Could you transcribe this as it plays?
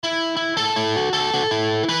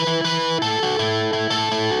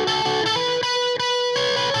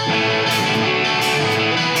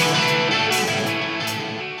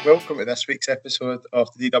welcome to this week's episode of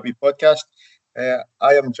the DW podcast.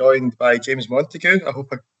 I am joined by James Montague. I hope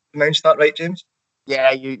I pronounced that right, James.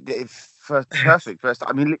 Yeah, perfect. First,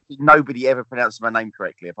 I mean, literally nobody ever pronounces my name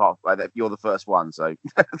correctly apart from that. You're the first one, so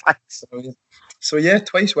thanks. So yeah,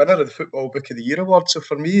 twice winner of the Football Book of the Year award. So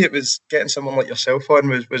for me, it was getting someone like yourself on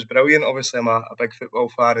was brilliant. Obviously, I'm a big football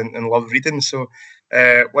fan and love reading. So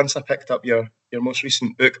once I picked up your most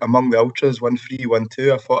recent book, Among the Ultras,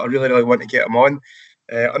 1-3-1-2, I thought I really want to get him on.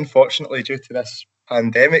 Unfortunately, due to this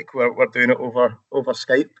pandemic, we're doing it over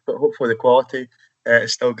Skype, but hopefully the quality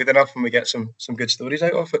is still good enough and we get some good stories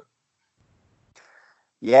out of it.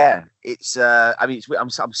 Yeah, it's. I mean, I'm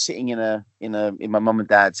sitting in my mum and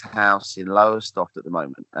dad's house in Lowestoft at the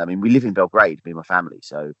moment. I mean, we live in Belgrade, me and my family,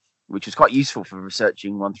 so which was quite useful for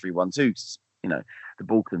researching 1-3-1-2. You know, the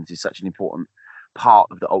Balkans is such an important part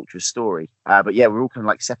of the Ultra story. But yeah, we're all kind of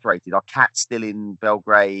like separated. Our cat's still in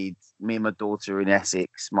Belgrade. Me and my daughter are in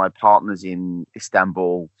Essex. My partner's in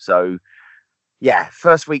Istanbul. So yeah,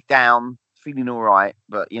 first week down, feeling all right.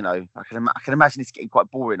 But you know, I can imagine it's getting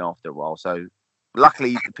quite boring after a while. So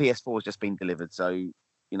luckily, the PS4 has just been delivered. So you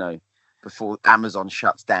know, before Amazon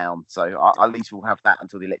shuts down. So at least we'll have that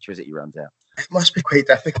until the electricity runs out. It must be quite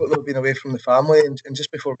difficult though, being away from the family. And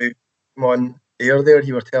just before we come on air there,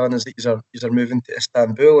 you were telling us that you're moving to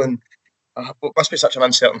Istanbul, and it must be such an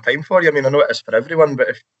uncertain time for you. I mean, I know it is for everyone, but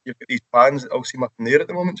if you've got these plans that all seem up in the air at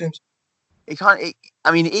the moment, James. I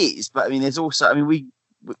mean, it is, but I mean, there's also, I mean,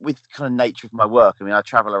 with kind of nature of my work, I mean, I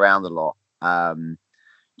travel around a lot,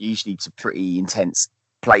 usually to pretty intense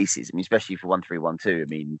places. I mean, especially for 1-3-1-2. I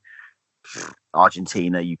mean,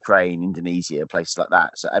 Argentina, Ukraine, Indonesia, places like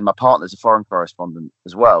that. So, and my partner's a foreign correspondent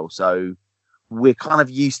as well, so we're kind of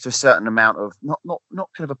used to a certain amount of not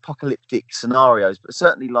kind of apocalyptic scenarios, but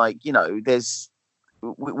certainly like, you know,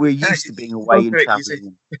 we're used to being away and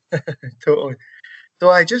traveling. Totally. So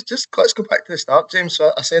let's go back to the start, James.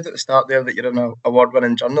 So I said at the start there that you're an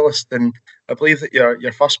award-winning journalist, and I believe that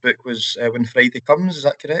your first book was When Friday Comes. Is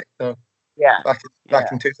that correct? Yeah.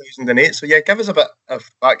 Back in 2008. So yeah, give us a bit of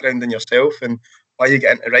background on yourself and why you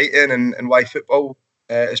get into writing and why football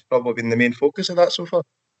has probably been the main focus of that so far.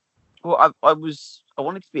 Well, I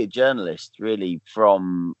wanted to be a journalist really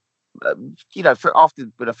from, you know, after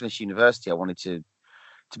when I finished university, I wanted to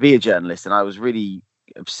be a journalist, and I was really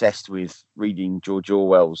obsessed with reading George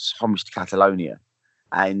Orwell's Homage to Catalonia,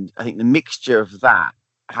 and I think the mixture of that,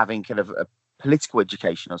 having kind of a political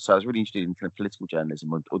education, so I was really interested in kind of political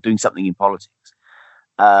journalism or doing something in politics.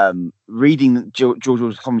 Reading George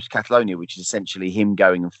Orwell's Homage to Catalonia, which is essentially him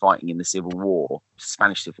going and fighting in the Civil War,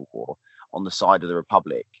 Spanish Civil War, on the side of the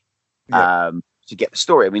Republic. To get the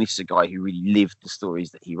story. I mean, this is a guy who really lived the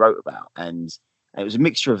stories that he wrote about, and it was a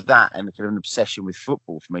mixture of that and kind of an obsession with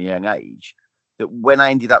football from a young age, that when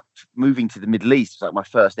I ended up moving to the Middle East, it was like my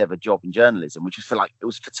first ever job in journalism, which was it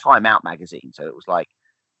was for Time Out magazine, so it was like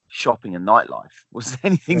shopping and nightlife. Was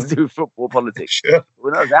anything to do with football politics? Sure.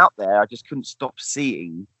 When I was out there, I just couldn't stop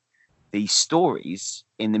seeing these stories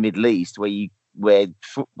in the Middle East where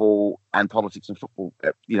football and politics and football,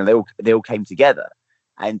 you know, they all came together.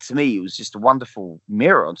 And to me, it was just a wonderful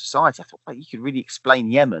mirror on society. I thought, like, you could really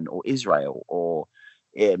explain Yemen or Israel or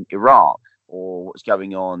Iraq or what's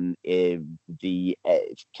going on in the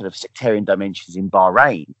kind of sectarian dimensions in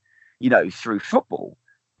Bahrain, you know, through football.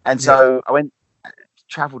 And so I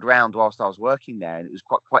travelled around whilst I was working there, and it was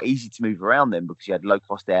quite easy to move around then because you had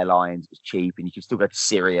low-cost airlines, it was cheap, and you could still go to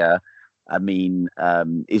Syria. I mean,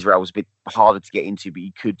 Israel was a bit harder to get into, but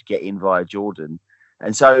you could get in via Jordan.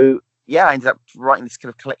 And so yeah, I ended up writing this kind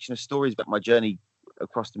of collection of stories about my journey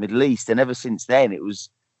across the Middle East, and ever since then, it was,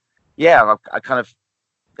 I kind of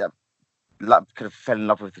fell in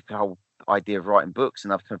love with the whole idea of writing books,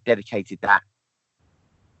 and I've kind of dedicated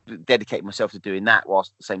myself to doing that,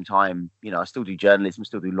 whilst at the same time, you know, I still do journalism,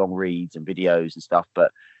 still do long reads and videos and stuff,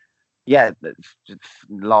 but yeah, the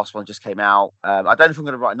last one just came out. I don't know if I'm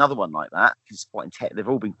going to write another one like that because it's quite intense. They've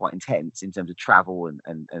all been quite intense in terms of travel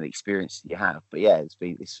and the experience that you have. But yeah,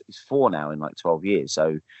 it's 4 now in like 12 years.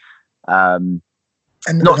 So, and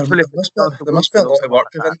there must be a lot of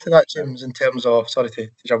work going into that, James. In terms of, sorry to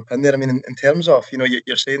jump in there. I mean, in terms of, you know,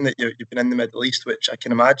 you're saying that you've been in the Middle East, which I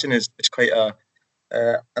can imagine is quite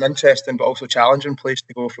an interesting but also challenging place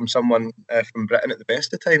to go from someone from Britain at the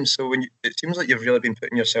best of times. So it seems like you've really been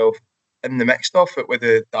putting yourself in the mix of it with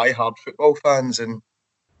the die-hard football fans, and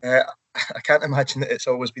I can't imagine that it's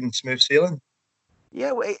always been smooth sailing.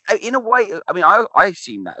 Yeah, well, in a way, I mean, I've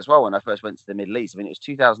seen that as well when I first went to the Middle East. I mean, it was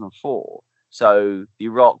 2004, so the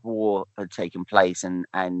Iraq War had taken place, and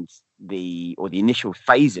the initial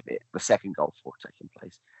phase of it, the second Gulf War, taking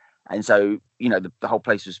place. And so, you know, the whole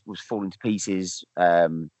place was falling to pieces.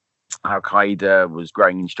 Al Qaeda was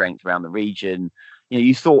growing in strength around the region.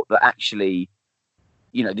 You thought that actually,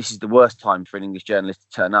 this is the worst time for an English journalist to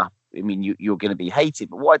turn up. I mean, you're going to be hated.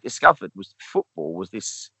 But what I discovered was football was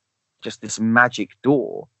this magic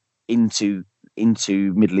door into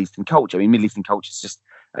Middle Eastern culture. I mean, Middle Eastern culture is just,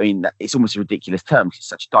 it's almost a ridiculous term because it's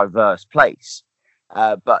such a diverse place.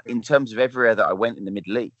 But in terms of everywhere that I went in the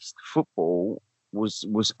Middle East, football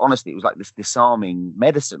was honestly, it was like this disarming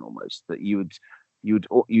medicine almost, that you'd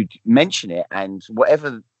mention it, and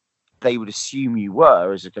whatever they would assume you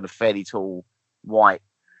were as a kind of fairly tall white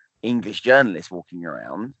English journalist walking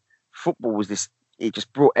around, football was this. It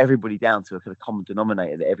just brought everybody down to a kind of common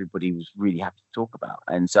denominator that everybody was really happy to talk about.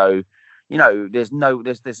 And so, there's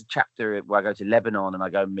a chapter where I go to Lebanon and I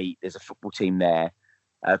go meet. There's a football team there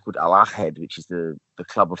called Al Ahed, which is the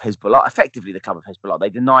club of Hezbollah, effectively the club of Hezbollah. They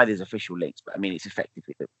deny there's official links, but I mean it's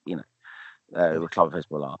effectively the club of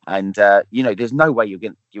Hezbollah. And there's no way you're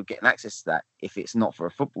getting access to that if it's not for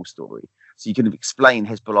a football story. So you can explain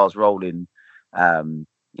Hezbollah's role in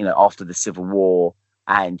after the civil war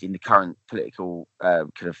and in the current political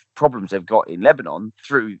kind of problems they've got in Lebanon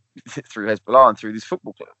through Hezbollah and through this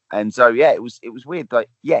football club. And so it was weird. Like,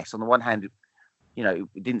 yes, on the one hand,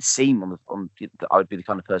 it didn't seem that I would be the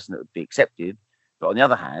kind of person that would be accepted, but on the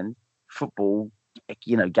other hand, football,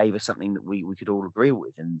 gave us something that we could all agree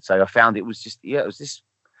with. And so I found it was this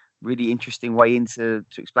really interesting way into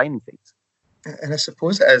explaining things. And I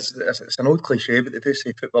suppose it's an old cliche, but they do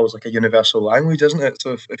say football is like a universal language, isn't it?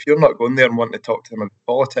 So if you're not going there and wanting to talk to them about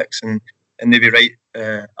politics and maybe write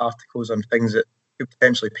articles on things that could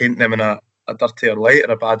potentially paint them in a dirtier light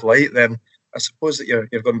or a bad light, then I suppose that you're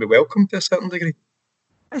going to be welcome to a certain degree.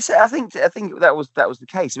 I think that was the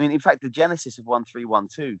case. I mean, in fact, the genesis of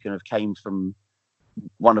 1312 kind of came from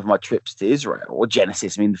one of my trips to Israel, or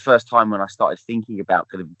genesis. I mean, the first time when I started thinking about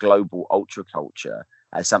kind of global ultra culture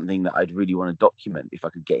as something that I'd really want to document if I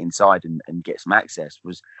could get inside and get some access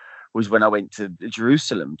was when I went to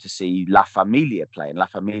Jerusalem to see La Familia play. And La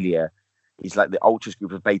Familia is like the ultras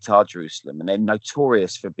group of Beitar Jerusalem, and they're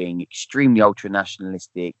notorious for being extremely ultra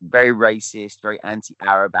nationalistic, very racist, very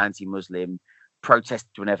anti-Arab, anti-Muslim,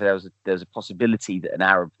 protested whenever there was a possibility that an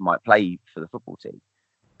Arab might play for the football team.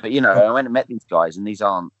 But I went and met these guys, and these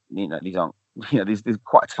aren't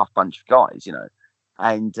quite a tough bunch of guys,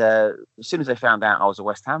 And as soon as they found out I was a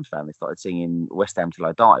West Ham fan, they started singing "West Ham Till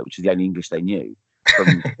I Die," which is the only English they knew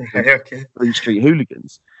from Green Street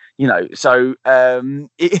Hooligans. So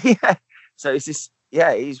so it's this.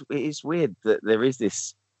 Yeah, it is weird that there is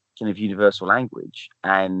this kind of universal language,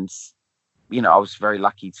 and I was very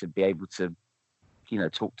lucky to be able to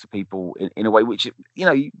talk to people in a way which a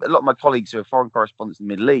lot of my colleagues who are foreign correspondents in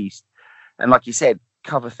the Middle East, and like you said,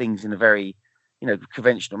 cover things in a very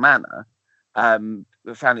conventional manner.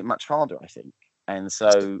 Found it much harder, I think, and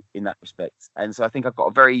so in that respect, and so I think I've got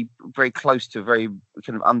a very, very close to a very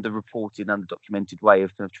kind of underreported, underdocumented way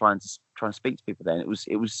of kind of trying to speak to people. Then it was.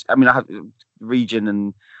 I mean, I have the region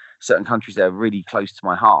and certain countries that are really close to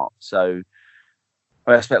my heart. So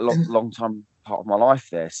I spent a long time, part of my life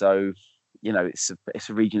there. So it's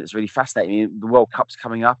a region that's really fascinating. I mean, the World Cup's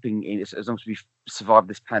coming up as long as we survive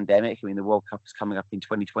this pandemic. I mean, the World Cup is coming up in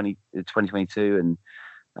 2022, and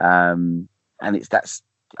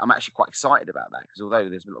I'm actually quite excited about that, because although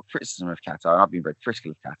there's a lot of criticism of Qatar, and I've been very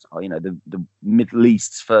critical of Qatar, the Middle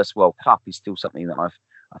East's first World Cup is still something that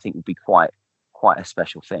I think will be quite a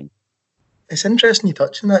special thing. It's interesting you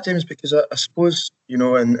touch on that, James, because I suppose, in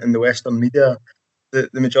the Western media, the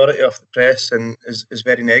majority of the press is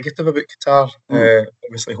very negative about Qatar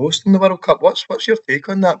obviously hosting the World Cup. What's your take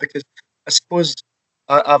on that? Because I suppose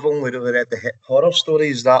I've only really read the horror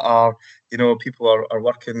stories that are, people are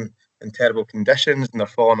working in terrible conditions and they're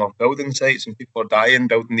falling off building sites and people are dying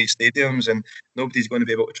building these stadiums and nobody's going to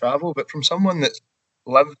be able to travel. But from someone that's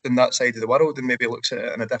lived in that side of the world and maybe looks at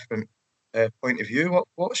it in a different point of view,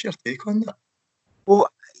 what's your take on that? Well,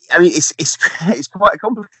 I mean, it's quite a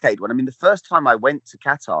complicated one. I mean, the first time I went to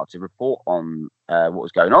Qatar to report on what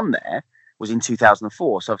was going on there was in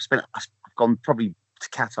 2004. So I've gone probably to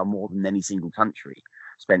Qatar more than any single country.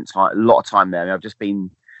 Spent a lot of time there. I mean, I've just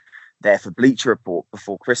been there for Bleacher Report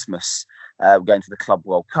before Christmas, going to the Club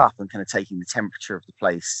World Cup and kind of taking the temperature of the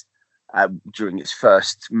place during its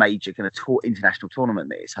first major kind of international tournament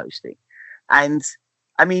that it's hosting. And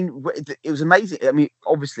I mean, it was amazing. I mean,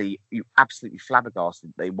 obviously, you absolutely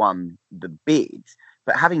flabbergasted they won the bid.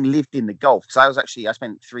 But having lived in the Gulf, because I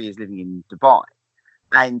spent 3 years living in Dubai,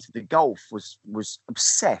 and the Gulf was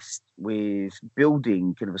obsessed with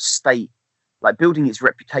building kind of a state, like building its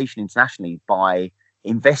reputation internationally by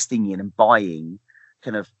investing in and buying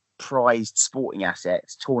kind of prized sporting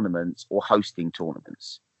assets, tournaments, or hosting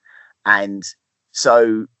tournaments. And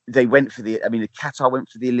so they went for Qatar went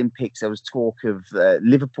for the Olympics. There was talk of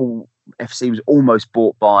Liverpool FC was almost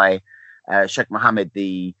bought by Sheikh Mohammed,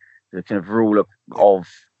 the kind of ruler of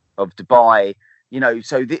Dubai.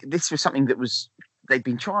 So this was something that they'd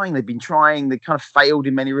been trying. They kind of failed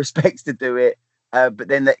in many respects to do it. But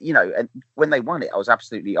then and when they won it, I was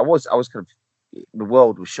kind of, the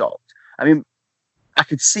world was shocked. I mean, I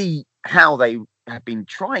could see how they had been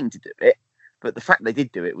trying to do it, but the fact they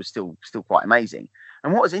did do it was still quite amazing.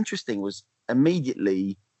 And what was interesting was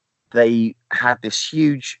immediately they had this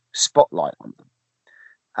huge spotlight on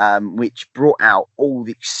them, which brought out all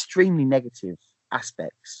the extremely negative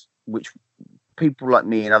aspects, which people like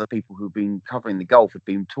me and other people who've been covering the golf have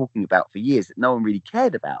been talking about for years, that no one really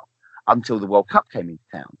cared about until the World Cup came into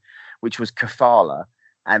town, which was kafala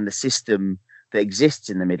and the system that exists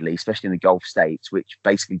in the Middle East, especially in the Gulf states, which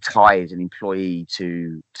basically ties an employee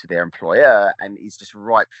to their employer and is just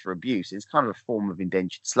ripe for abuse. It's kind of a form of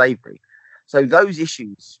indentured slavery. So those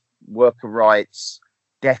issues, worker rights,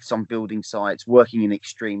 deaths on building sites, working in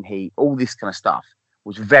extreme heat, all this kind of stuff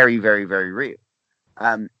was very, very, very real.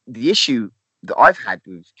 The issue that I've had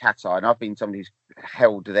with Qatar, and I've been somebody who's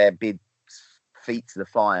held their bid feet to the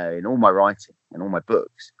fire in all my writing and all my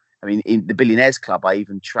books. I mean, in the Billionaires Club, I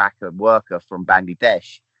even track a worker from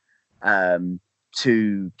Bangladesh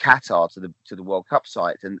to Qatar, to the World Cup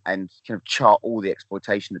site, and kind of chart all the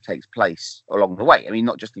exploitation that takes place along the way. I mean,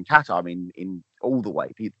 not just in Qatar. I mean, in all the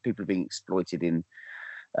way, people are being exploited in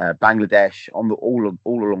Bangladesh all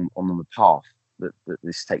along on the path that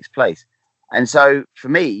this takes place. And so, for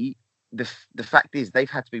me, the fact is they're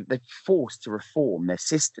forced to reform their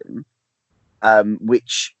system,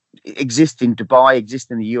 which exist in Dubai,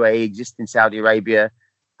 exist in the UAE, exist in Saudi Arabia,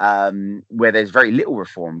 where there's very little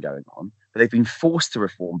reform going on, but they've been forced to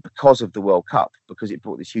reform because of the World Cup, because it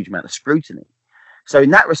brought this huge amount of scrutiny. So in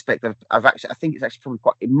that respect, I think it's actually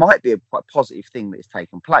it might be a quite positive thing that has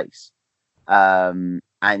taken place. And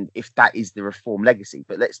if that is the reform legacy,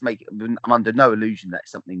 but I'm under no illusion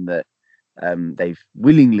that's something that they've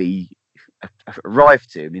willingly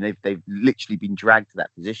arrived to. I mean, they've literally been dragged to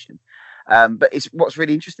that position. But what's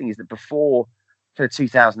really interesting is that before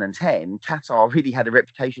 2010, Qatar really had a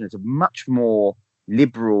reputation as a much more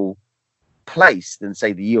liberal place than,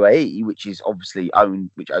 say, the UAE, which is obviously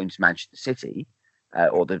owns Manchester City,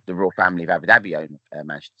 or the royal family of Abu Dhabi own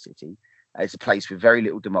Manchester City. It's a place with very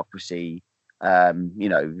little democracy,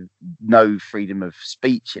 no freedom of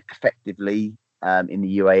speech effectively. In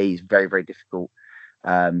the UAE is very, very difficult.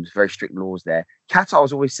 There's very strict laws there. Qatar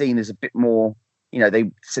was always seen as a bit more.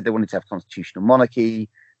 They said they wanted to have constitutional monarchy.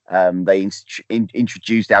 They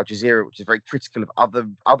introduced Al Jazeera, which is very critical of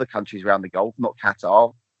other countries around the Gulf, not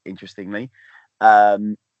Qatar, interestingly. There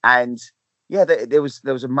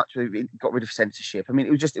was a much, got rid of censorship. I mean,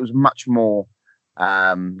 it was much more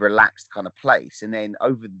relaxed kind of place. And then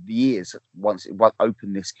over the years, once it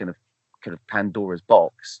opened this kind of Pandora's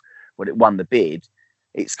box, when it won the bid,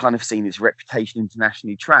 it's kind of seen its reputation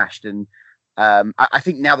internationally trashed. And I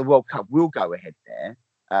think now the World Cup will go ahead there.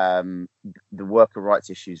 The worker rights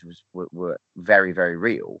issues were very, very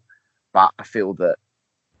real, but I feel that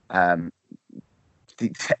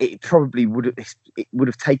it probably would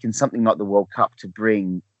have taken something like the World Cup to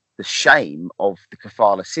bring the shame of the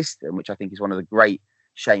kafala system, which I think is one of the great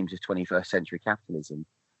shames of 21st century capitalism,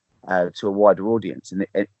 to a wider audience. And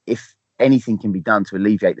if anything can be done to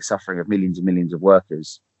alleviate the suffering of millions and millions of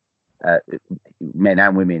workers, men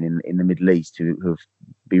and women in the Middle East who have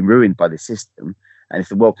been ruined by the system, and if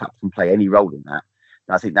the World Cup can play any role in that,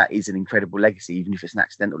 I think that is an incredible legacy, even if it's an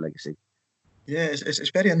accidental legacy. Yeah,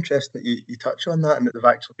 it's very interesting that you touch on that, and that they've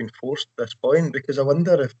actually been forced at this point, because I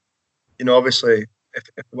wonder if, obviously, if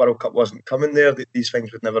the World Cup wasn't coming there, these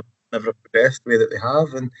things would never have progressed the way that they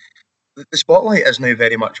have. And the spotlight is now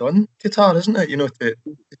very much on Qatar, isn't it? To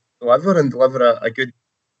deliver a good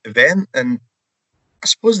event. And I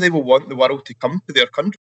suppose they will want the world to come to their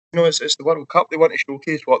country. It's the World Cup. They want to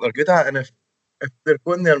showcase what they're good at. And if they're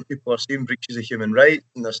going there and people are seeing breaches of human rights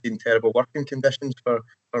and they're seeing terrible working conditions for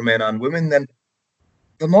men and women, then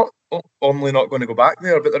they're not only not going to go back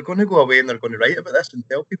there, but they're going to go away and they're going to write about this and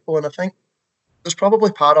tell people. And I think there's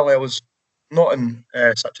probably parallels, not in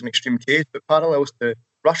such an extreme case, but parallels to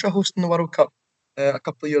Russia hosting the World Cup a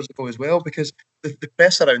couple of years ago as well, because the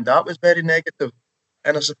press around that was very negative.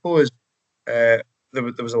 And I suppose there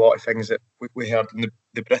was a lot of things that we heard in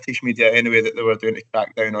the British media anyway, that they were doing to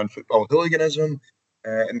crack down on football hooliganism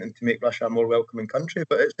and to make Russia a more welcoming country.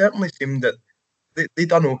 But it certainly seemed that they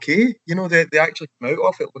done okay. They actually came out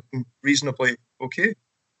of it looking reasonably okay.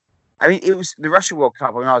 I mean, it was the Russia World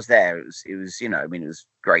Cup when I was there. It was it was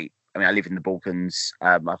great. I mean, I live in the Balkans.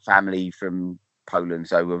 My family from Poland,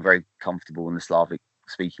 so we're very comfortable in the Slavic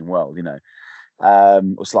speaking world,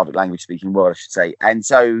 or Slavic language speaking world, I should say. And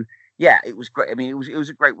so, yeah, it was great. I mean, it was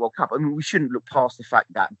a great World Cup. I mean, we shouldn't look past the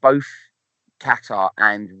fact that both Qatar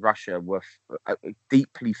and Russia were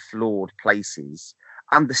deeply flawed places,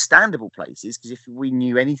 understandable places, because if we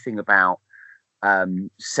knew anything about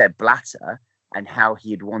Sepp Blatter and how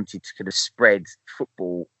he had wanted to kind of spread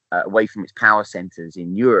football away from its power centres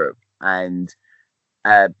in Europe and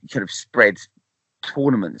kind of spread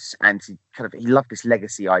tournaments, and he loved this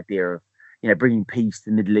legacy idea of bringing peace to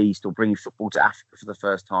the Middle East or bringing football to Africa for the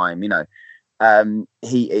first time.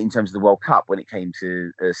 He in terms of the World Cup when it came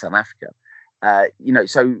to South Africa.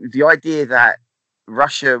 So the idea that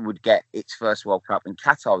Russia would get its first World Cup and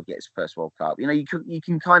Qatar would get its first World Cup, you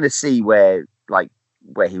can kind of see where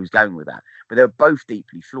he was going with that. But they're both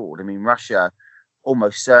deeply flawed. I mean, Russia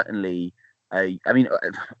almost certainly,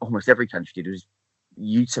 almost every country was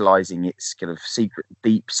utilizing its kind of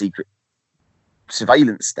deep secret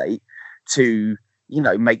surveillance state to,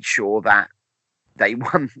 make sure that they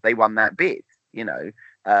won that bid.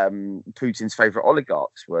 Putin's favorite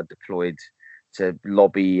oligarchs were deployed to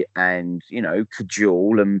lobby and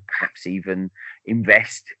cajole and perhaps even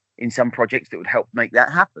invest in some projects that would help make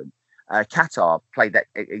that happen. Qatar played that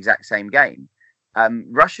exact same game.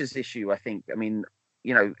 Russia's issue, I think it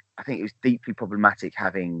was deeply problematic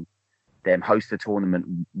having them host the tournament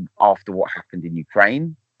after what happened in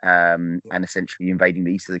Ukraine, and essentially invading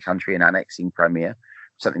the east of the country and annexing Crimea,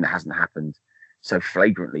 something that hasn't happened so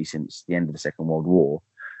flagrantly since the end of the Second World War.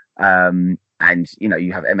 And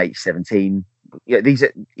you have MH17. This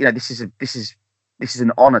is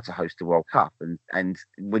an honour to host the World Cup, and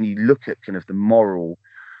when you look at kind of the moral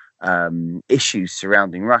issues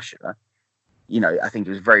surrounding Russia, I think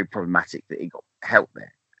it was very problematic that it got held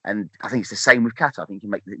there. And I think it's the same with Qatar. I think you can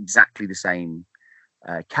make exactly the same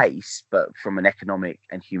case, but from an economic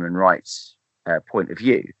and human rights point of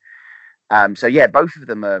view. Both of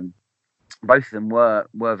them were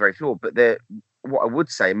very flawed. But what I would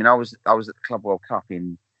say, I mean, I was at the Club World Cup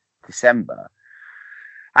in December,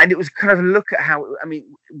 and it was kind of a look at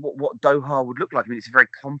what Doha would look like. I mean,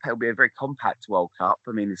 it'll be a very compact World Cup.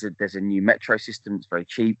 I mean, there's a new metro system. It's very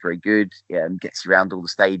cheap, very good. Yeah, and gets you around all the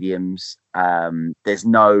stadiums.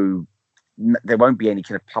 There won't be any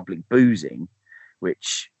kind of public boozing,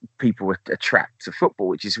 which people attract to football,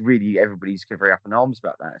 which is really, everybody's very up in arms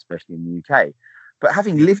about that, especially in the UK. But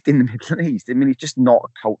having lived in the Middle East, I mean, it's just not a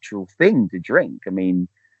cultural thing to drink. I mean,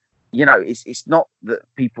 it's not that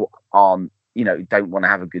people aren't, don't want to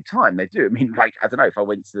have a good time. They do. I mean, I don't know, if I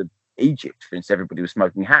went to Egypt, for instance, everybody was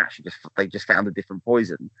smoking hash. They just found a different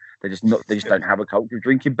poison. They just don't have a culture of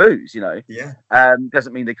drinking booze, Yeah.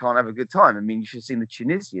 Doesn't mean they can't have a good time. I mean, you should have seen the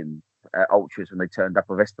Tunisian ultras when they turned up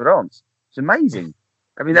with Esperance. It's amazing.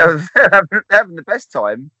 I mean, they're having the best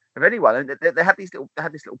time of anyone. And they had this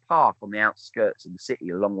little park on the outskirts of the city,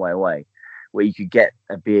 a long way away, where you could get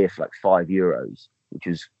a beer for like €5, which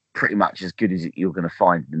was pretty much as good as you're going to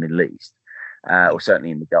find in the Middle East, or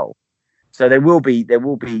certainly in the Gulf. So there will be.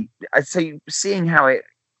 I'd say, seeing how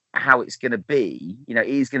it's going to be, it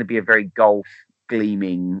is going to be a very golf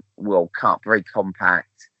gleaming World Cup, very compact.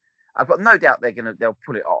 I've got no doubt they'll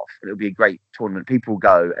pull it off. It'll be a great tournament. People will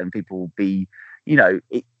go, and people will be,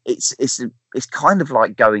 it's kind of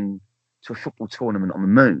like going to a football tournament on the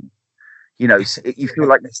moon. You feel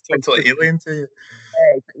like it's totally alien to you.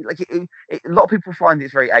 Yeah, a lot of people find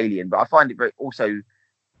it's very alien, but I find it very also.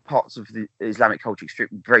 Parts of the Islamic culture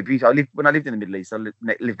very beautiful. When I lived in the Middle East, I lived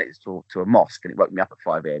next to a mosque, and it woke me up at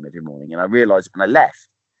 5 a.m. every morning. And I realised when I left,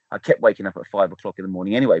 I kept waking up at 5 o'clock in the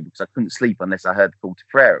morning anyway, because I couldn't sleep unless I heard the call to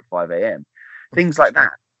prayer at 5 a.m. Things like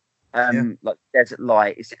that, like desert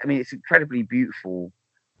light. It's incredibly beautiful,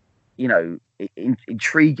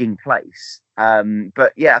 intriguing place.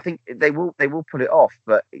 But yeah, I think they will pull it off.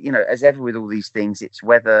 But as ever with all these things, it's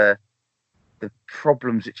whether the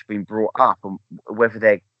problems which have been brought up and whether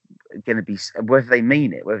they're going to be, whether they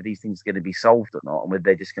mean it, whether these things are going to be solved or not, and whether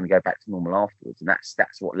they're just going to go back to normal afterwards. And that's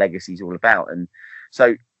what legacy is all about. And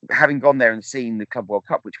so, having gone there and seen the Club World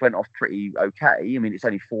Cup, which went off pretty okay, I mean, it's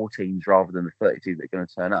only 4 teams rather than the 32 that are going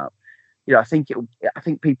to turn up. I think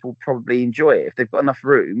people probably enjoy it if they've got enough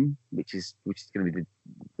room, which is going to be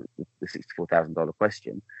the $64,000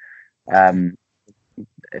 question.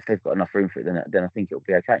 If they've got enough room for it, then I think it'll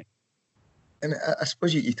be okay. And I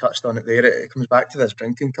suppose you touched on it there. It comes back to this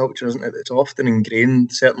drinking culture, isn't it? It's often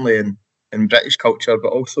ingrained, certainly in British culture,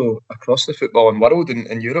 but also across the footballing world.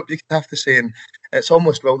 In Europe, you could have to say, and it's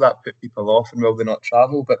almost, will that put people off and will they not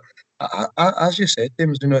travel? But as you said,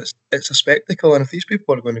 James, it's a spectacle, and if these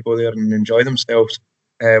people are going to go there and enjoy themselves,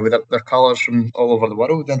 with their colours from all over the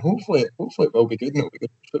world, then hopefully it will be good and it'll be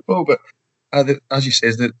good for football. But as you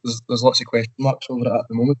say, there's lots of question marks over it at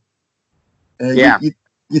the moment. Yeah.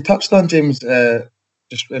 You touched on, James,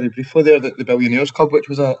 just very briefly there, the Billionaires Club, which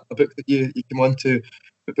was a book that you came on to.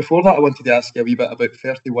 But before that, I wanted to ask you a wee bit about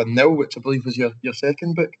 31 Nil, which I believe was your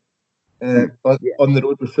second book. On the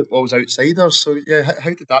road with football's outsiders. So yeah,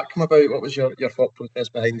 how did that come about? What was your thought process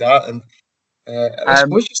behind that? And I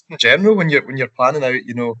suppose just in general, when you're planning out,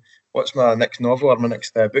 what's my next novel or my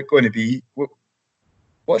next book going to be?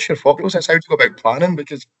 What's your thought process? How do you go about planning?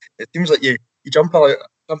 Because it seems like you jump about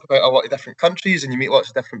a lot of different countries and you meet lots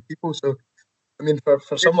of different people. So I mean, for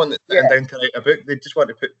someone that's sitting down to write a book, they just want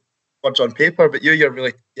to put words on paper, but you're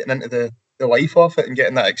really getting into the life of it and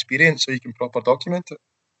getting that experience so you can proper document it.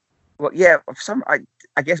 Well, yeah, I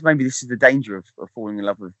guess maybe this is the danger of falling in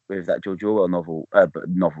love with that George Orwell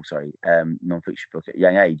non-fiction book at a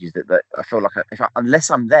young age, is that I feel like unless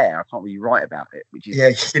I'm there, I can't really write about it. Which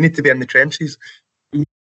is you need to be in the trenches.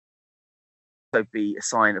 Also be a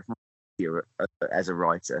sign of here as a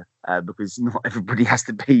writer, because not everybody has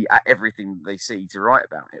to be at everything they see to write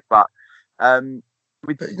about it. But you'll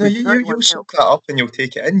soak that up and you'll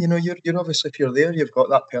take it in. You're obviously, if you're there, you've got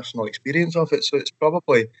that personal experience of it. So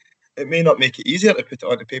it may not make it easier to put it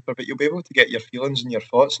on paper, but you'll be able to get your feelings and your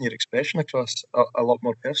thoughts and your expression across a lot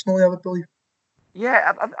more personally, I would believe.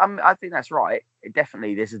 Yeah, I think that's right.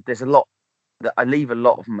 Definitely, there's a lot that I leave a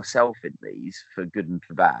lot of myself in these, for good and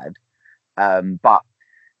for bad. But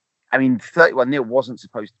I mean, 31 Nil wasn't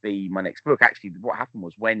supposed to be my next book. Actually, what happened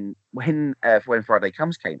was when Friday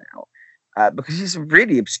Comes came out, because it's a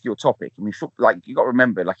really obscure topic. I mean, you got to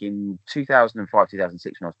remember, like in 2005,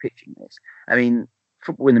 2006, when I was pitching this, I mean,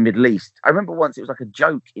 football in the Middle East. I remember once it was like a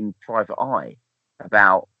joke in Private Eye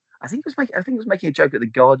about. I think it was making a joke at the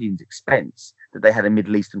Guardian's expense that they had a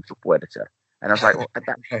Middle Eastern football editor, and I was like, well,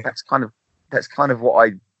 that's kind of what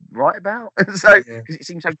I write about. So because it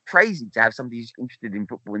seems so crazy to have somebody who's interested in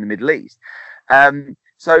football in the Middle East.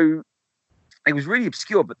 So it was really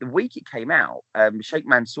obscure. But the week it came out, Sheikh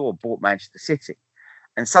Mansour bought Manchester City,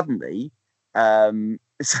 and suddenly I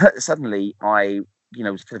was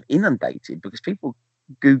kind of inundated because people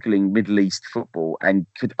Googling Middle East football and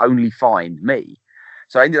could only find me.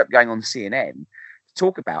 So I ended up going on CNN to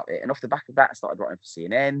talk about it, and off the back of that, I started writing for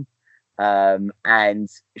CNN. And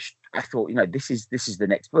I thought, this is the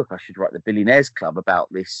next book. I should write the Billionaires Club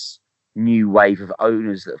about this new wave of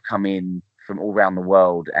owners that have come in from all around the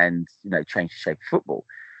world and changed the shape of football.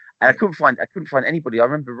 And I couldn't find anybody. I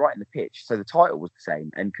remember writing the pitch, so the title was the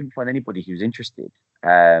same, and couldn't find anybody who was interested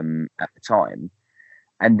at the time.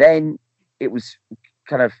 And then it was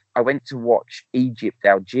kind of, I went to watch Egypt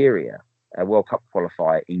Algeria, a World Cup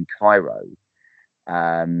qualifier in Cairo,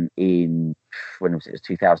 in when was it? It was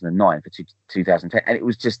 2009 for 2010, and it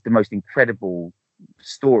was just the most incredible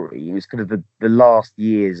story. It was kind of the last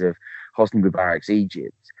years of Hosni Mubarak's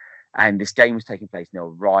Egypt, and this game was taking place, and there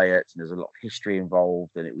were riots, and there's a lot of history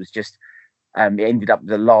involved, and it was just it ended up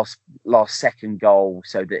the last second goal,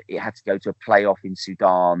 so that it had to go to a playoff in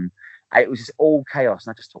Sudan. And it was just all chaos,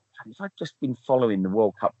 and I just thought, if I'd just been following the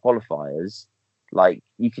World Cup qualifiers, like,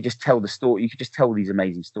 you could just tell the story, you could just tell these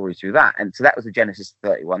amazing stories through that. And so that was the genesis of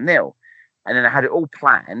 31 Nil. And then I had it all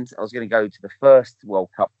planned. I was going to go to the first World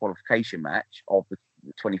Cup qualification match of the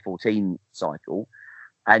 2014 cycle.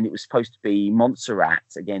 And it was supposed to be Montserrat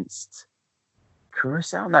against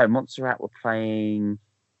Curacao. No, Montserrat were playing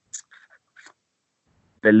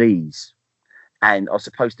Belize. And I was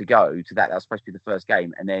supposed to go to that. That was supposed to be the first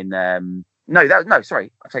game. And then,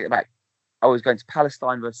 sorry, I take it back. I was going to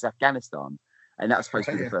Palestine versus Afghanistan. And that was supposed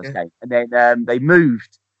to be the first game. And then they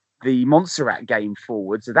moved the Montserrat game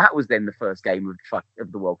forward. So that was then the first game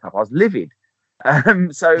of the World Cup. I was livid.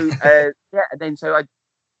 And then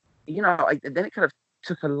it kind of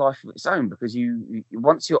took a life of its own, because you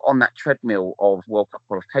once you're on that treadmill of World Cup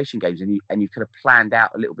qualification games, and you kind of planned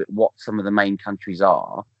out a little bit what some of the main countries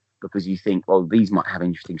are, because you think, well, these might have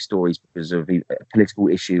interesting stories because of a political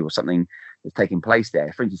issue or something that's taking place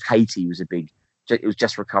there. For instance, Haiti was it was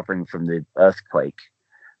just recovering from the earthquake.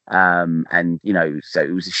 So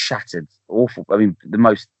it was a shattered, awful, I mean, the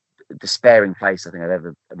most despairing place I think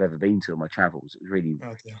I've ever been to in my travels. It was really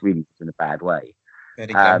in a bad way.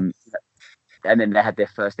 And then they had their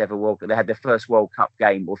first World Cup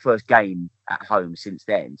game, or first game at home since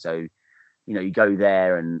then. So, you go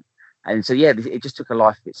there and so, yeah, it just took a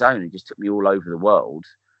life of its own. It just took me all over the world.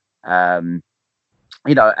 And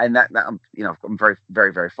that I'm very,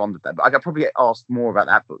 very, very fond of that. But I could probably get asked more about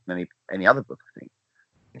that book than any other book, I think.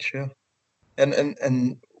 Sure.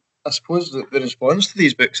 And I suppose the response to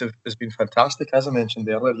these books has been fantastic. As I mentioned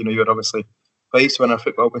earlier, you're obviously twice winning a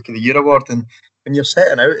Football Book of the Year award. And when you're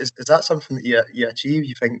setting out, is that something that you achieve?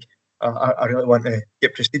 You think, I really want to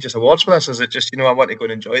get prestigious awards for this? Is it just, I want to go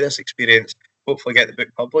and enjoy this experience, hopefully get the book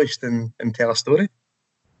published and tell a story?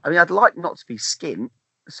 I mean, I'd like not to be skint,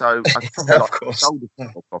 so I'd probably like to sold a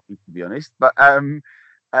copy, to be honest. But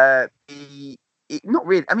not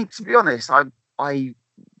really. I mean, to be honest, I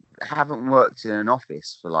haven't worked in an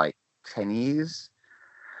office for like 10 years.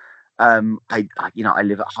 I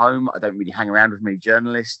live at home. I don't really hang around with many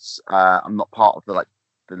journalists. I'm not part of the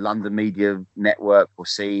London media network or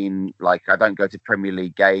scene. Like, I don't go to Premier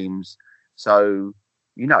League games. So,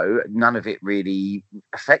 none of it really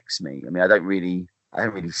affects me. I memean, I don't really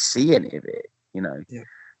see any of it, Yeah.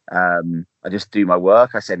 I just do my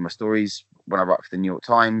work. I send my stories when I write for the New York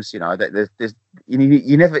Times. There's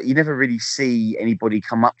you never really see anybody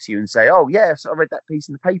come up to you and say, "Oh, yes, I read that piece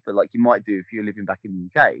in the paper," like you might do if you're living back in the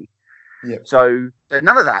UK. Yeah. So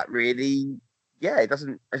none of that really. Yeah, it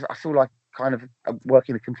doesn't. I feel like kind of work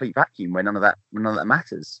in a complete vacuum where none of that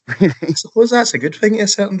matters. Really. I suppose that's a good thing to a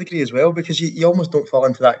certain degree as well, because you almost don't fall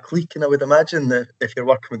into that clique. And I would imagine that if you're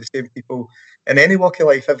working with the same people in any walk of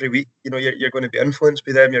life every week, you're going to be influenced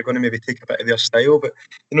by them. You're going to maybe take a bit of their style, but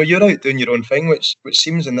you're out doing your own thing, which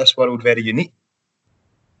seems in this world very unique.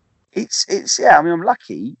 It's yeah. I mean, I'm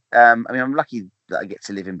lucky. I'm lucky that I get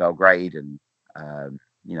to live in Belgrade and and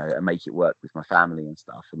make it work with my family and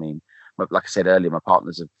stuff. I mean, like I said earlier, my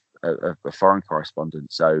partner's a foreign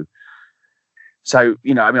correspondent, so I'm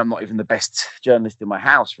not even the best journalist in my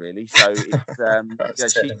house, really. So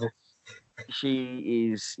it's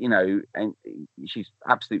she is, and she's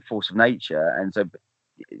absolute force of nature, and so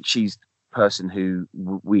she's the person who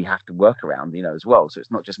we have to work around, as well. So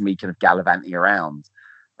it's not just me kind of gallivanting around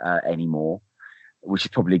anymore, which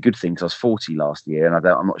is probably a good thing because I was 40 last year, and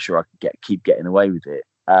I'm not sure I could keep getting away with it.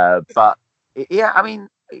 But I mean,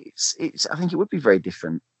 it's I think it would be very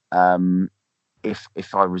different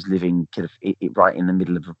if I was living kind of it right in the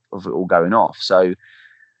middle of it all going off. So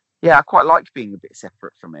yeah, I quite like being a bit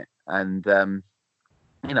separate from it. And how's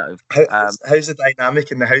the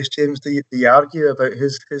dynamic in the house, James? Do you argue about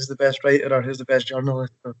who's the best writer or who's the best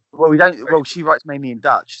journalist? Well, we don't. Well, she writes mainly in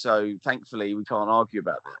Dutch, so thankfully we can't argue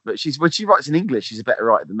about that. But when she writes in English, she's a better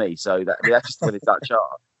writer than me. So that's just the way the Dutch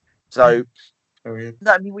are. So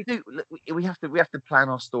no, I mean we do. We have to plan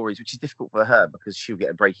our stories, which is difficult for her because she'll get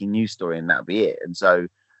a breaking news story and that'll be it. And so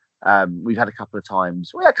we've had a couple of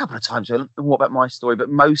times. What about my story? But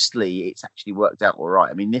mostly it's actually worked out all right.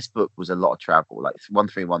 I mean, this book was a lot of travel, like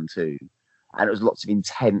 1312, and it was lots of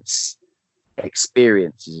intense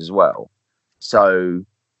experiences as well. So,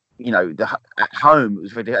 at home it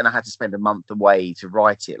was really, and I had to spend a month away to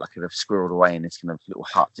write it. Like I could have squirreled away in this kind of little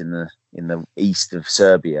hut in the east of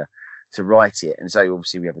Serbia to write it. And so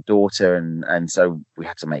obviously we have a daughter, and so we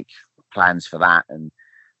had to make plans for that. And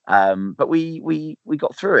but we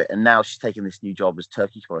got through it, and now she's taking this new job as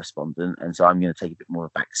Turkey correspondent, and so I'm going to take a bit more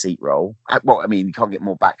of a backseat role. Well, I mean, you can't get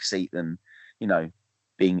more backseat than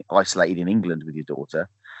being isolated in England with your daughter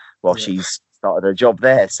while she's started her job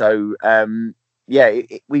there. So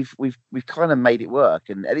we've kind of made it work,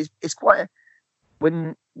 and it's quite.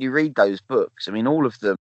 When you read those books, I mean, all of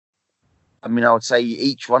them. I mean, I would say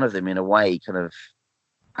each one of them, in a way, kind of.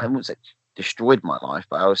 I wouldn't say destroyed my life,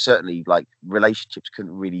 but I was certainly like relationships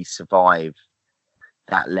couldn't really survive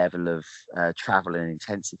that level of travel and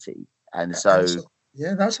intensity. And so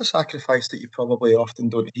that's a sacrifice that you probably often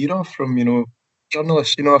don't hear of from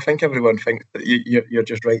journalists. I think everyone thinks that you're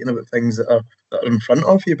just writing about things that are in front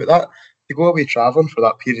of you, but that to go away traveling for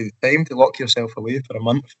that period of time, to lock yourself away for a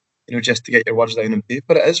month, just to get your words down on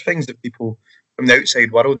paper, it is things that people from the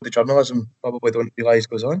outside world, the journalism, probably don't realise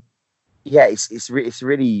goes on. Yeah, it's a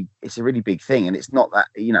really big thing, and it's not that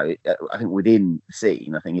I think within the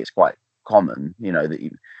scene, I think it's quite common, that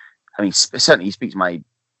certainly you speak to my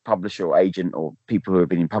publisher or agent or people who have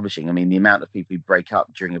been in publishing. I mean, the amount of people who break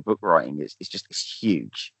up during a book writing is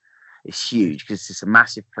huge. It's huge because it's a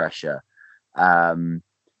massive pressure, and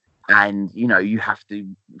you have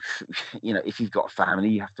to, if you've got a family,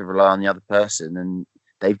 you have to rely on the other person, and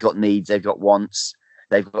they've got needs, they've got wants,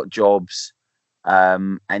 they've got jobs.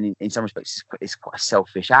 And in some respects it's quite a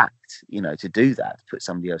selfish act, to do that, to put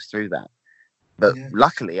somebody else through that. But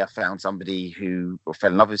luckily I found somebody who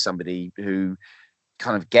fell in love with somebody who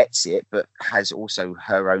kind of gets it, but has also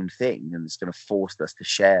her own thing, and it's going to force us to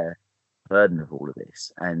share the burden of all of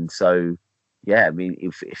this. And so I mean,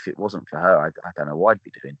 if it wasn't for her, I don't know what I'd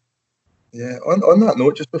be doing. On that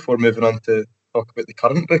note, just before moving on to talk about the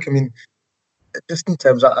current book, I mean, just in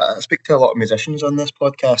terms of, I speak to a lot of musicians on this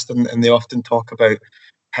podcast, and they often talk about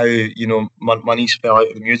how money's fell out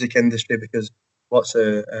of the music industry because lots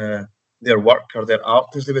of their work or their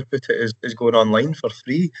art, as they would put it, is going online for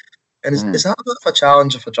free. And is that a bit of a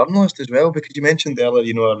challenge of a journalist as well? Because you mentioned earlier,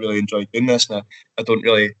 I really enjoy doing this, and I don't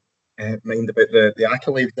really mind about the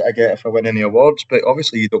accolades that I get if I win any awards, but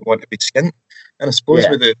obviously you don't want to be skint. And I suppose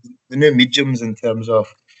with the new mediums in terms of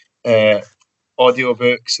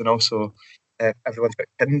audiobooks, and also everyone's got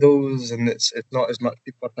Kindles, and it's not as much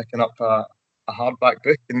people are picking up a hardback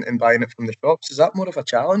book and buying it from the shops. Is that more of a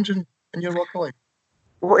challenge in your walk of life?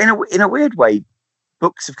 Well, in a weird way,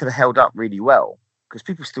 books have kind of held up really well because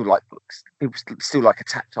people still like books. People still like a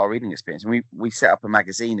tactile reading experience. And we set up a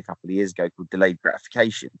magazine a couple of years ago called Delayed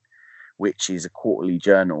Gratification, which is a quarterly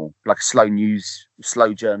journal, like a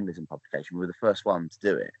slow journalism publication. We were the first one to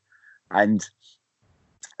do it, and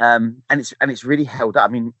it's really held up.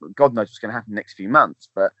 I mean, God knows what's going to happen in the next few months,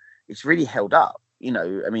 but it's really held up.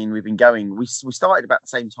 I mean, we've been going. We started about the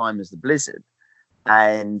same time as the Blizzard,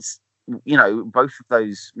 and both of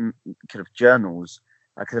those kind of journals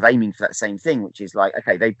are kind of aiming for that same thing, which is like,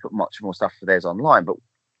 okay, they put much more stuff for theirs online, but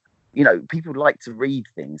people like to read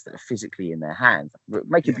things that are physically in their hands,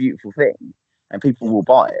 make a beautiful thing, and people will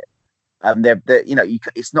buy it.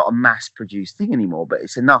 It's not a mass-produced thing anymore, but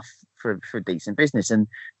it's enough for decent business. And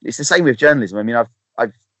it's the same with journalism. I mean,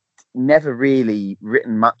 I've never really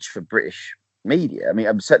written much for British media. I mean,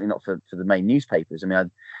 I'm certainly not for the main newspapers. I mean, I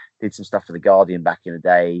did some stuff for the Guardian back in the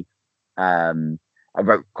day. I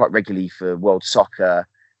wrote quite regularly for World Soccer,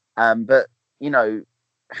 but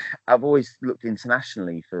I've always looked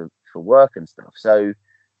internationally for work and stuff. So,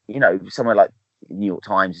 somewhere like New York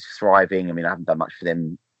Times is thriving. I mean, I haven't done much for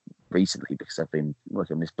them recently because I've been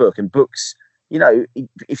working on this book. And books,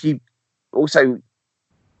 if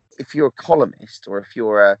you're a columnist, or if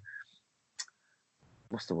you're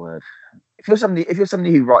if you're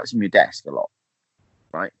somebody who writes from your desk a lot,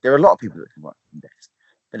 right? There are a lot of people that can write from their desk,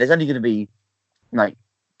 but there's only going to be like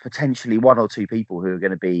potentially one or two people who are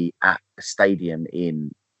going to be at a stadium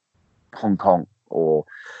in Hong Kong or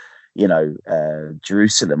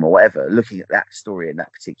Jerusalem or whatever, looking at that story in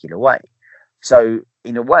that particular way. So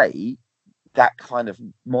in a way, that kind of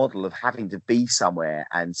model of having to be somewhere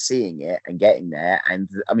and seeing it and getting there, and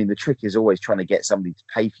I mean, the trick is always trying to get somebody to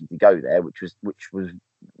pay for you to go there,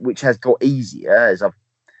 which has got easier as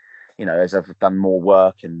I've done more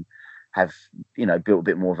work and have built a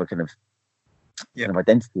bit more of a kind of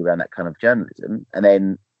identity around that kind of journalism. And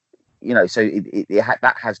then so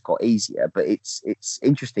that has got easier. But it's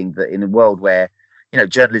interesting that in a world where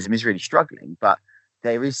journalism is really struggling, but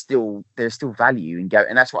there's still value in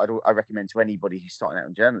and that's what I recommend to anybody who's starting out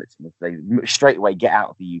in journalism. If they straight away get out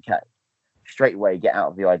of the UK, straight away get out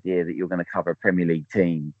of the idea that you're going to cover a Premier League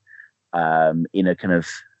team in a kind of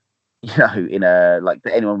in a like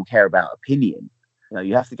that anyone will care about opinion.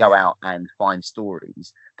 You have to go out and find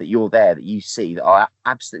stories that you see that are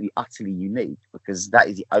absolutely utterly unique, because that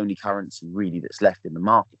is the only currency really that's left in the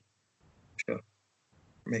market. Sure,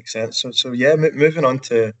 makes sense. So yeah, moving on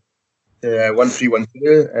to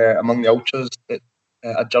 1312 among the ultras,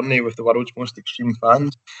 a journey with the world's most extreme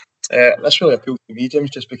fans. This really appealed to me, James,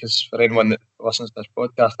 just because for anyone that listens to this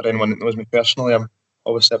podcast, or anyone that knows me personally, I'm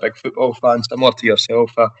obviously a big football fan, similar to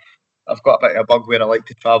yourself. I've got a bit of a bug where I like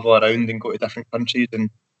to travel around and go to different countries, and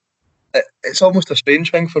it's almost a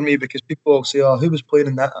strange thing for me because people will say, "Oh, who was playing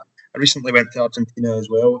in that?" I recently went to Argentina as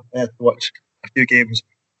well to watch a few games,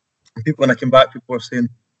 and when I came back, people were saying,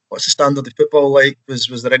 "What's the standard of football like? Was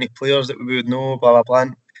there any players that we would know?" Blah blah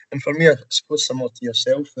blah. And for me, I suppose similar to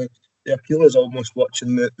yourself, the appeal is almost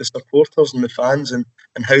watching the supporters and the fans and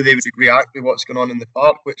how they would react to what's going on in the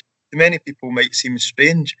park, which to many people might seem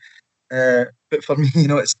strange. But for me,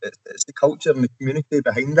 it's the culture and the community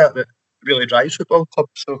behind that really drives football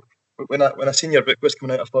clubs. So when I seen your book was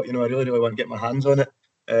coming out, I thought, I really, really want to get my hands on it.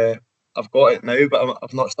 I've got it now, but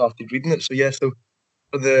I've not started reading it. So yeah, so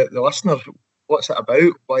for the listener, what's it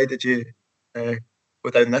about? Why did you go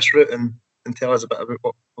down this route, and tell us a bit about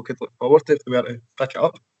what we could look forward to if we were to pick it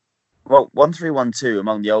up? Well, 1312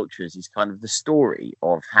 among the ultras is kind of the story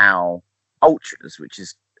of how ultras, which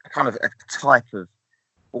is kind of a type of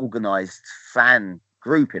organised fan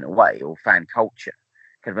group in a way, or fan culture,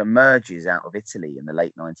 kind of emerges out of Italy in the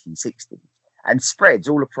late 1960s and spreads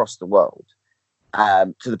all across the world,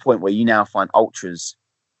 to the point where you now find ultras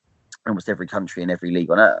in almost every country and every league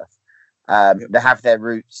on earth. They have their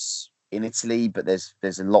roots in Italy, but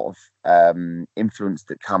there's a lot of influence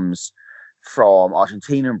that comes from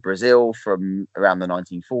Argentina and Brazil from around the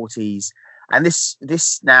 1940s. And this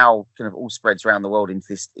now kind of all spreads around the world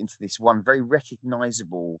into this one very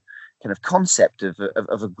recognizable kind of concept of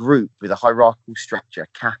a group with a hierarchical structure,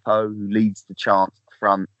 capo, who leads the chant at the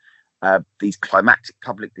front, these climactic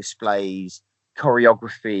public displays,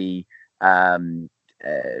 choreography, often,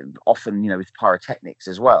 with pyrotechnics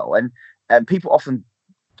as well. And people often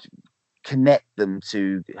connect them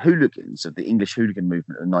to hooligans of the English hooligan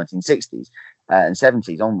movement of the 1960s and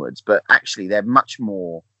 70s onwards. But actually, they're much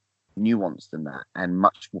more nuanced than that, and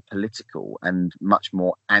much more political, and much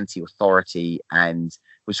more anti-authority, and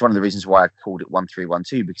was one of the reasons why I called it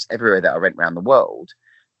 1312, because everywhere that I went around the world,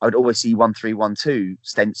 I would always see 1312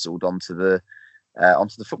 stenciled onto the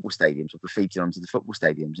football stadiums, or graffitied onto the football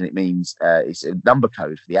stadiums, and it means it's a number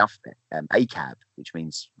code for the alphabet, ACAB, which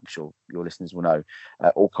means, I'm sure your listeners will know,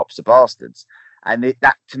 all cops are bastards. And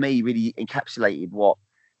that to me really encapsulated what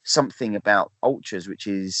something about ultras, which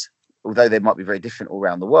is, although they might be very different all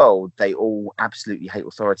around the world, they all absolutely hate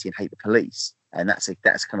authority and hate the police, and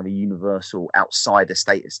that's kind of a universal outsider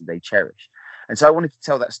status that they cherish. And so I wanted to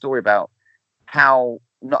tell that story about how,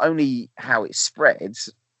 not only how it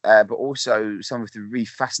spreads, but also some of the really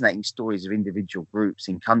fascinating stories of individual groups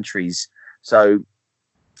in countries. So,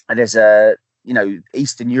 and there's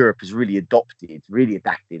Eastern Europe has really adapted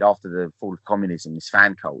after the fall of communism, this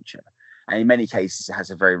fan culture, and in many cases it has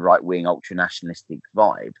a very right-wing, ultra-nationalistic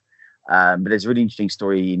vibe. But there's a really interesting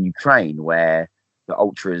story in Ukraine where the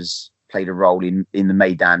ultras played a role in the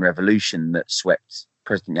Maidan revolution that swept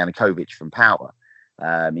President Yanukovych from power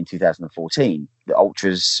in 2014. The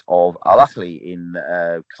ultras of Al-Ahli in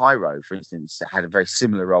Cairo, for instance, had a very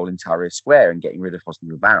similar role in Tahrir Square in getting rid of Hosni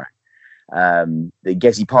Mubarak. The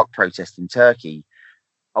Gezi Park protest in Turkey,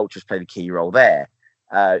 ultras played a key role there.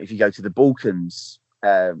 If you go to the Balkans,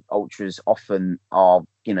 ultras often are,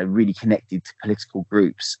 really connected to political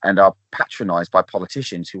groups and are patronized by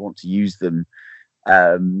politicians who want to use them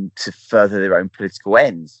to further their own political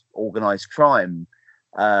ends. Organized crime,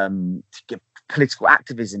 to get political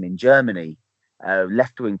activism in Germany,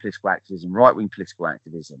 left-wing political activism, right-wing political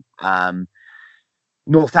activism.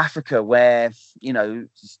 North Africa, where,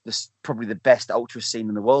 this probably the best ultra scene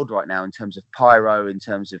in the world right now in terms of pyro, in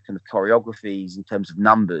terms of kind of choreographies, in terms of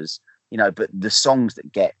numbers, but the songs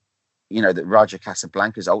that get, that Raja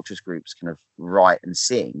Casablanca's ultras groups kind of write and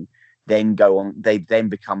sing, then go on, they then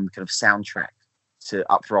become kind of soundtrack to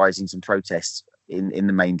uprisings and protests in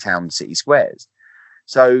the main town city squares.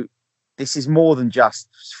 So this is more than just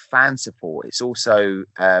fan support. It's also,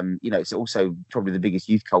 it's also probably the biggest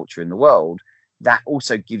youth culture in the world. That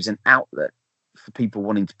also gives an outlet for people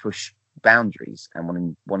wanting to push boundaries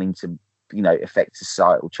and wanting to, affect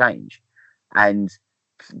societal change. And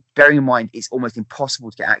bearing in mind, it's almost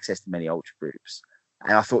impossible to get access to many ultra groups.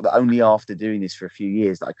 And I thought that only after doing this for a few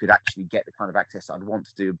years that I could actually get the kind of access I'd want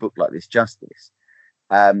to do a book like this justice.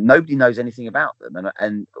 Nobody knows anything about them,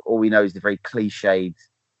 and all we know is the very cliched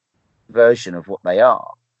version of what they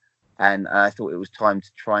are. And I thought it was time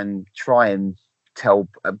to try and tell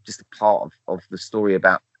just a part of the story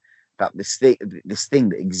about this thing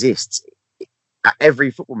that exists at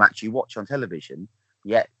every football match you watch on television,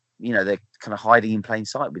 yet they're kind of hiding in plain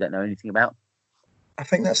sight. We don't know anything about. I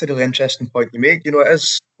think that's a really interesting point you make. It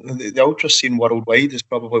is the ultra scene worldwide is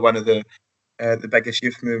probably one of the biggest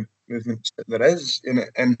youth movements that there is,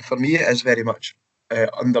 and for me it is very much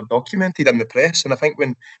underdocumented in the press. And I think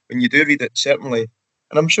when you do read it, certainly,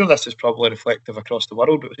 and I'm sure this is probably reflective across the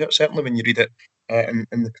world, but certainly when you read it in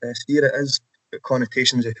the press here, it is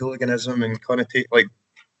connotations of hooliganism and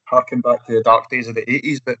harking back to the dark days of the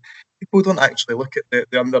 80s, but people don't actually look at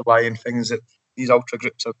the underlying things that these ultra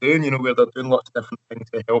groups are doing, where they're doing lots of different things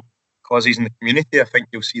to help causes in the community. I think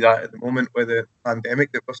you'll see that at the moment with the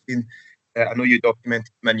pandemic that we've seen. I know you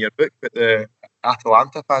documented them in your book, but the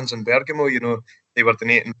Atalanta fans in Bergamo, they were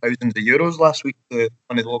donating thousands of euros last week to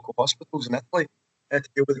one of the local hospitals in Italy to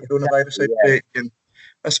deal with the coronavirus outbreak. And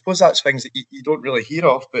I suppose that's things that you don't really hear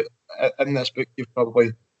of, but in this book you've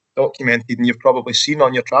probably documented and you've probably seen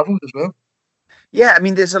on your travels as well. Yeah, I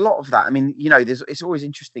mean, there's a lot of that. I mean, it's always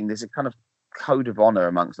interesting. There's a kind of code of honor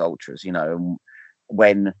amongst ultras,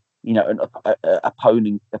 when an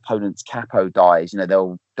opponent's capo dies,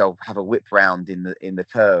 they'll have a whip round in the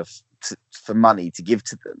curve for money to give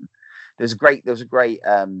to them. There was a great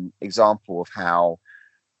example of how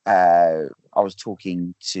I was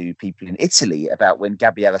talking to people in Italy about when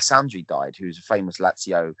Gabriele Sandri died, who was a famous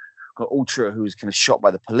Lazio ultra who was kind of shot by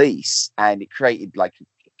the police, and it created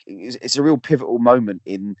it's a real pivotal moment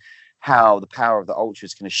in how the power of the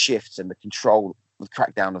ultras kind of shifts and the control, the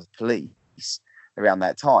crackdown of the police around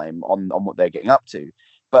that time on what they're getting up to.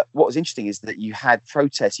 But what was interesting is that you had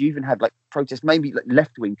protests. You even had protests, maybe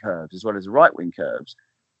left-wing curves as well as right-wing curves,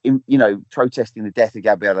 protesting the death of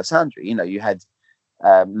Gabriele Sandri. You had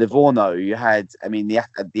Livorno. You had,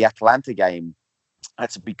 the Atalanta game had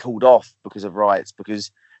to be called off because of riots,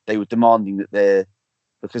 because they were demanding that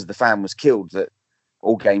because the fan was killed, that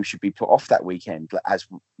all games should be put off that weekend, as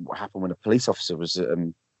what happened when a police officer was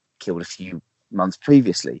killed a few months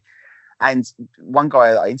previously. And one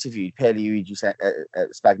guy that I interviewed, Pierluigi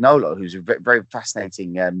Spagnolo, who's a very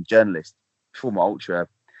fascinating journalist, former ultra,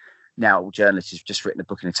 now journalist, who's just written a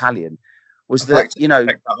book in Italian, was that, you know...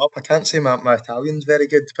 Pick that up. I can't say my Italian's very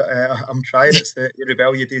good, but I'm trying. It's the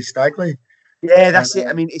Rebellia di Stagli. Yeah, that's it.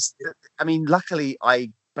 I mean, luckily,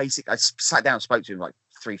 I sat down and spoke to him like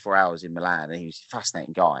 3-4 hours in Milan, and he was a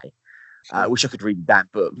fascinating guy. I wish I could read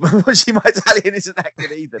that book. Obviously, my Italian isn't that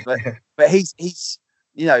good either, but he's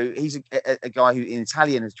you know, he's a guy who in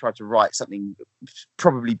Italian has tried to write something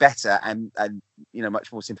probably better and you know,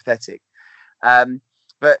 much more sympathetic.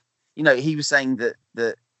 But you know, he was saying that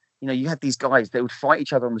you know, you had these guys, they would fight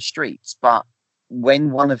each other on the streets, but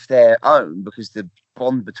when one of their own, because the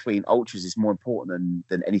bond between ultras is more important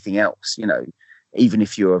than anything else, you know, even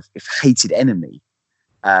if you're a hated enemy,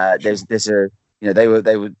 there's a, you know,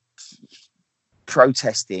 they were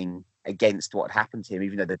protesting against what happened to him,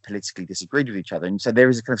 even though they politically disagreed with each other. And so there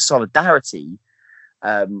is a kind of solidarity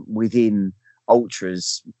within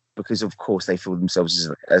ultras, because of course they feel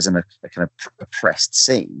themselves as a kind of oppressed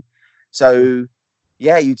scene. So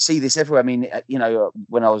yeah, you'd see this everywhere. I mean, you know,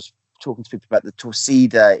 when I was talking to people about the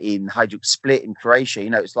Torcida in Hajduk Split in Croatia, you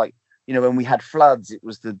know, it's like, you know, when we had floods, it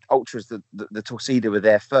was the ultras, the Torcida were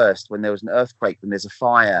there first. When there was an earthquake, when there's a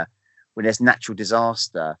fire, when there's natural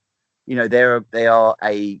disaster, you know, they are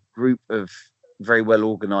a group of very well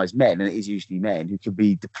organized men, and it is usually men, who can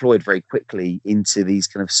be deployed very quickly into these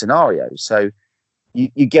kind of scenarios. So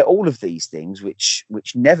you get all of these things which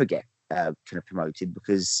never get kind of promoted,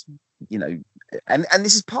 because, you know, and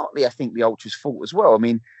this is partly, I think, the ultras' fault as well. I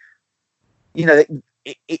mean, you know,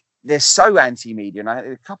 they're so anti-media, and I had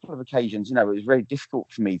a couple of occasions, you know, it was very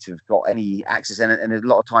difficult for me to have got any access, and a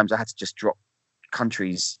lot of times I had to just drop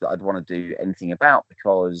countries that I'd want to do anything about,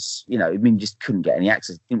 because, you know, I mean, just couldn't get any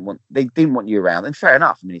access. They didn't want you around, and fair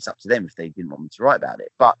enough. I mean, it's up to them if they didn't want me to write about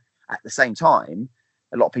it. But at the same time,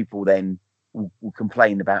 a lot of people then will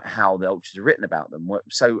complain about how the ultras are written about them.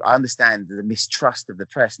 So I understand the mistrust of the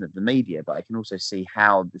press and of the media, but I can also see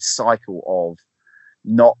how the cycle of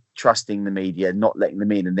not trusting the media, not letting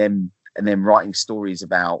them in, and then writing stories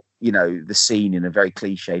about, you know, the scene in a very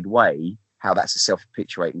cliched way, how that's a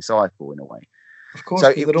self-perpetuating cycle in a way. Of course,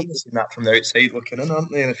 so they're only seeing that from the outside looking in,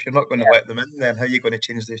 aren't they? And if you're not going to let them in, then how are you going to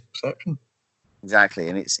change this perception? Exactly,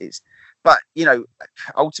 and it's. But, you know,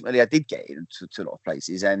 ultimately, I did get into a lot of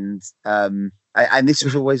places, and this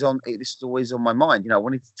was always on. This was always on my mind. You know,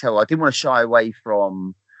 I didn't want to shy away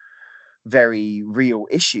from very real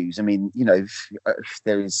issues. I mean, you know,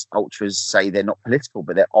 there is ultras say they're not political,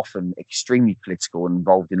 but they're often extremely political and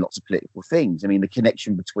involved in lots of political things. I mean, the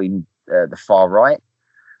connection between the far right,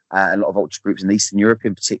 a lot of ultra groups in Eastern Europe,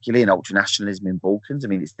 in particular, and ultra nationalism in Balkans. I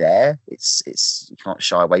mean, it's there. It's you can't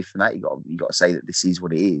shy away from that. You got to say that this is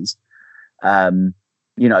what it is.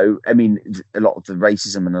 You know, I mean, a lot of the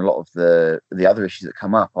racism and a lot of the other issues that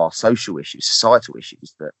come up are social issues, societal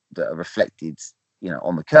issues that are reflected, you know,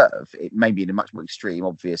 on the curve. It may be in a much more extreme,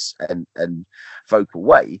 obvious, and vocal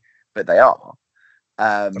way, but they are.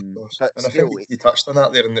 But and still, I think you touched on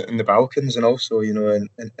that there in the Balkans, and also, you know, in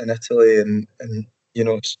Italy and you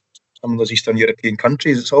know, some of those Eastern European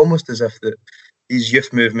countries. It's almost as if these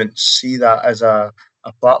youth movements see that as a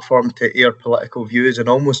platform to air political views and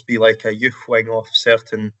almost be like a youth wing of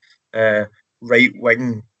certain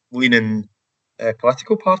right-wing leaning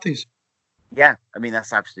political parties. Yeah, I mean,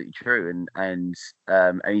 that's absolutely true, and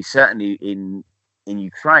certainly in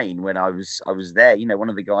Ukraine, when I was there, you know, one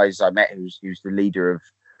of the guys I met who's the leader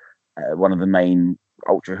of one of the main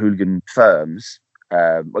ultra hooligan firms.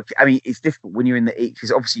 I mean, it's difficult when you're in the,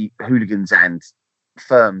 because obviously hooligans and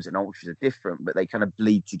firms and ultras are different, but they kind of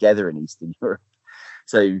bleed together in Eastern Europe.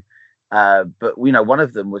 So, but you know, one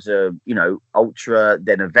of them was a, you know, ultra,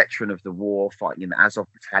 then a veteran of the war, fighting in the Azov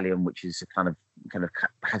battalion, which is a kind of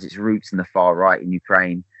has its roots in the far right in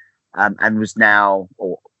Ukraine, and was now,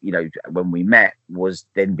 or you know, when we met, was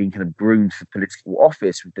then being kind of groomed for political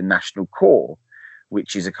office with the National Corps,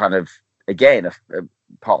 which is a kind of, again, a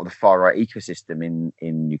part of the far right ecosystem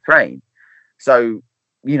in Ukraine. So,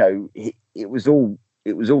 you know, it was all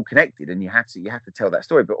connected, and you had to tell that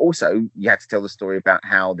story, but also you had to tell the story about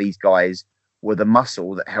how these guys were the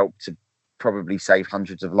muscle that helped to probably save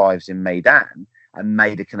hundreds of lives in Maidan, and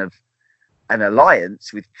made a kind of an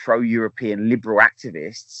alliance with pro-European liberal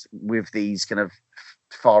activists with these kind of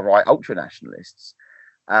far right ultra nationalists.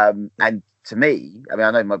 And to me, I mean,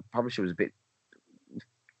 I know my publisher was a bit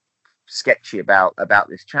sketchy about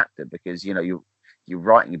this chapter, because, you know, you're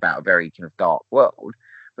writing about a very kind of dark world,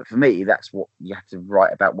 But for me, that's what you have to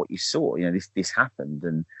write about, what you saw. You know, this happened,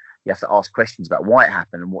 and you have to ask questions about why it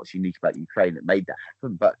happened and what's unique about Ukraine that made that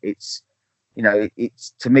happen. But it's, you know,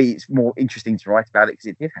 it's, to me, it's more interesting to write about it because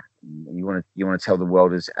it did happen. And you want to tell the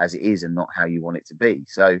world as it is and not how you want it to be.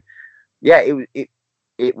 So yeah,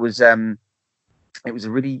 it was a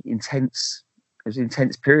really intense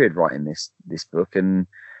period writing this book, and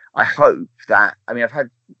I hope that, I mean, I've had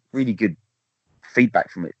really good feedback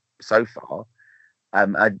from it so far.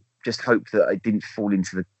 I just hope that I didn't fall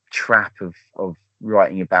into the trap of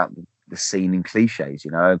writing about the scene in cliches,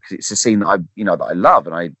 you know, because it's a scene that I love,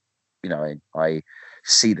 and I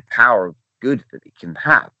see the power of good that it can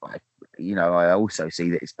have. I also see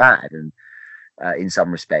that it's bad, and in some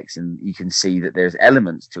respects, and you can see that there's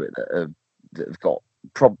elements to it that have got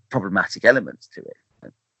problematic elements to it.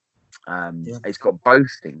 It's got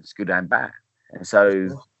both things, good and bad, and so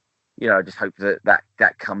I just hope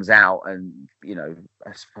that comes out, and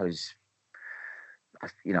I suppose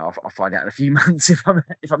I'll find out in a few months if I'm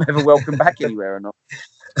ever welcome back anywhere or not.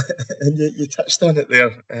 And you touched on it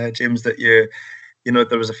there, James, that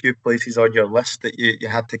there was a few places on your list that you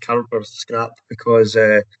had to curb or scrap because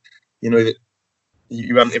you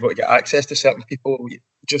weren't able to get access to certain people.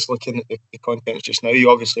 Just looking at the content just now, you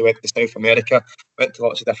obviously went to South America, went to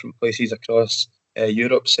lots of different places across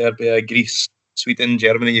Europe, Serbia, Greece, Sweden,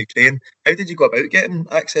 Germany, Ukraine. How did you go about getting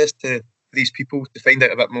access to these people to find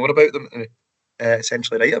out a bit more about them and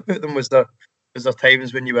essentially write about them? Was there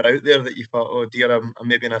times when you were out there that you thought, oh dear, I'm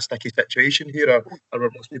maybe in a sticky situation here, or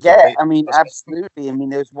were most people? Yeah, I mean, absolutely. I mean,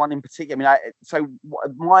 there's one in particular. I mean,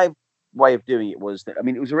 my way of doing it was that, I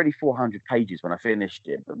mean, it was already 400 pages when I finished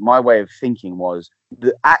it, but my way of thinking was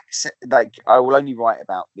the access, like, I will only write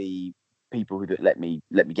about the people who let me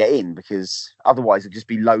get in, because otherwise it'd just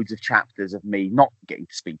be loads of chapters of me not getting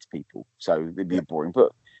to speak to people, so it'd be a boring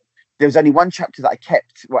book. There was only one chapter that I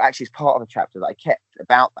kept, well, actually it's part of a chapter that I kept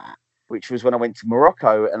about that, which was when I went to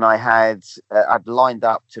Morocco, and I'd lined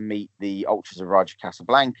up to meet the Ultras of Raja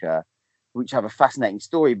Casablanca, which have a fascinating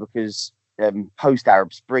story because post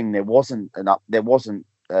Arab Spring there wasn't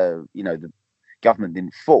the government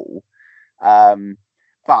didn't fall,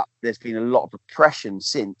 but there's been a lot of repression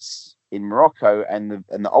since in Morocco, and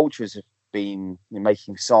the Ultras have been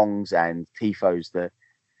making songs and tifos that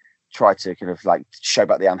try to kind of like show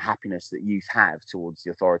about the unhappiness that youth have towards the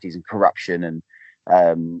authorities and corruption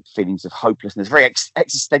and feelings of hopelessness. Very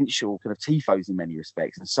existential kind of tifos in many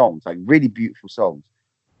respects, and songs, like really beautiful songs.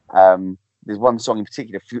 There's one song in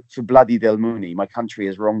particular, for Bloody Del Muni, My Country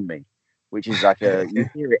Has Wronged Me, which is like you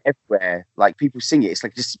hear it everywhere. Like people sing it. It's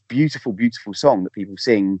like just a beautiful, beautiful song that people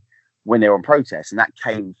sing when they're on protest. And that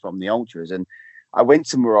came from the Ultras. And I went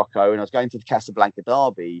to Morocco, and I was going to the Casablanca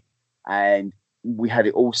Derby, and we had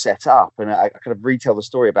it all set up. And I kind of retell the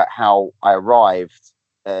story about how I arrived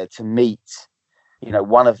to meet,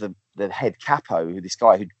 one of the head capo, this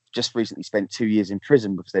guy who'd just recently spent 2 years in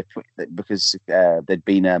prison because there'd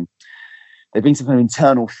been some kind of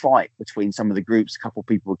internal fight between some of the groups. A couple of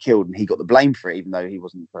people were killed, and he got the blame for it, even though he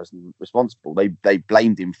wasn't the person responsible. They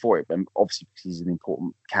blamed him for it, but obviously because he's an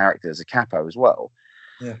important character as a capo as well,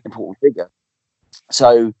 important figure.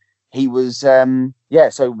 So he was, So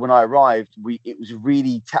when I arrived, it was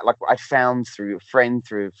really like I found through a friend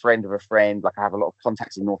of a friend. Like I have a lot of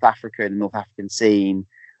contacts in North Africa, in the North African scene.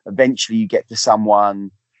 Eventually, you get to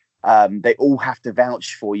someone. They all have to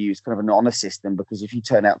vouch for you. It's kind of an honor system, because if you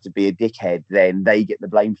turn out to be a dickhead, then they get the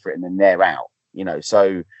blame for it, and then they're out.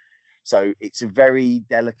 So it's a very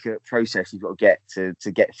delicate process you've got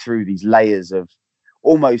to get through these layers of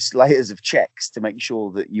checks to make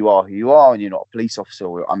sure that you are who you are, and you're not a police officer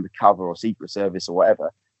or undercover or secret service or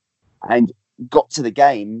whatever. And got to the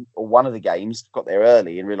game, or one of the games, got there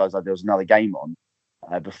early and realized that there was another game on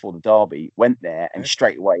before the derby. Went there, and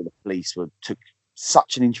straight away the police took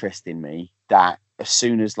such an interest in me that as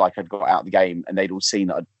soon as I'd got out of the game and they'd all seen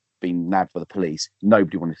that I'd been nabbed by the police,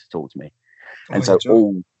 nobody wanted to talk to me. And so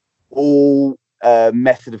all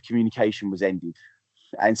method of communication was ended.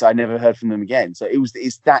 And so I never heard from them again. So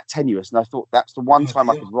it's that tenuous. And I thought that's the one time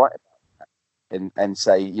I could write about that and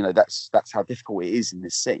say, that's how difficult it is in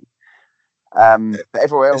this scene. But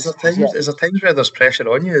everywhere else, is there times where there's pressure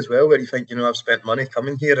on you as well, where you think, I've spent money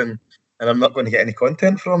coming here and I'm not going to get any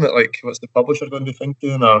content from it? Like, what's the publisher going to be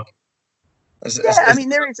thinking? Or does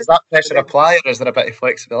that pressure apply, or is there a bit of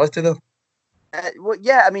flexibility there?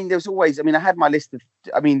 There's always. I had my list of.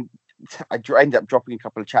 I ended up dropping a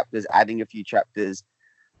couple of chapters, adding a few chapters.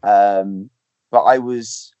 But I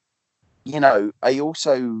was, I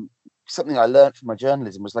also, something I learned from my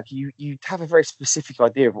journalism was like you'd have a very specific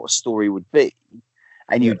idea of what a story would be,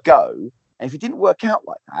 and you'd go, and if it didn't work out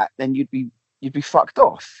like that, then you'd be you'd be fucked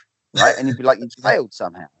off, right? And you'd be like, you'd failed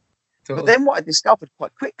somehow. Totally. But then what I discovered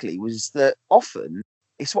quite quickly was that often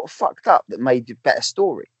it's what fucked up that made a better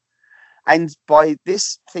story. And by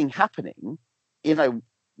this thing happening, you know,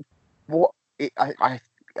 I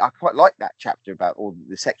quite like that chapter about, or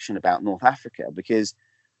the section about North Africa, because,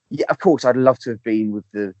 yeah, of course, I'd love to have been with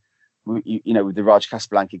the Raja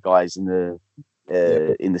Casablanca guys in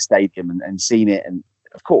the stadium and seen it, and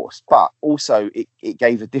of course, but also it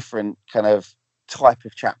gave a different kind of type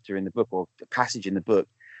of chapter in the book, or passage in the book,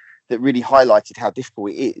 that really highlighted how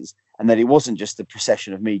difficult it is, and that it wasn't just a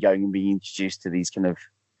procession of me going and being introduced to these kind of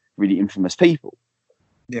really infamous people.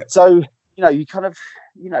 Yeah. So, you know, you kind of,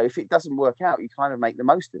 you know, if it doesn't work out, you kind of make the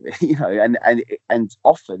most of it, you know, and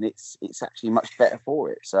often it's actually much better for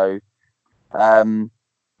it. So,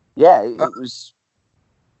 yeah, it was.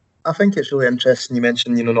 I think it's really interesting. You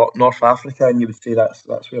mentioned, you know, North Africa, and you would say that's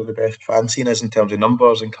where the best fan scene is in terms of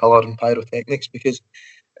numbers and colour and pyrotechnics, because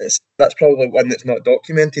that's probably one that's not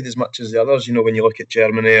documented as much as the others. You know, when you look at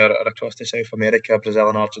Germany or across to South America, Brazil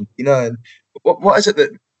and Argentina, and what is it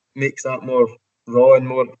that makes that more raw and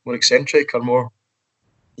more eccentric, or more,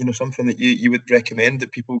 you know, something that you would recommend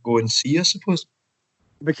that people go and see, I suppose?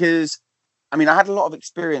 Because, I mean, I had a lot of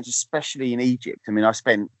experience, especially in Egypt. I mean, I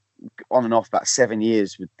spent on and off about 7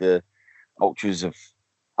 years with the ultras of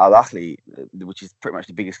Al Ahly, which is pretty much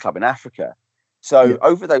the biggest club in Africa. So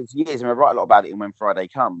over those years, and I write a lot about it in When Friday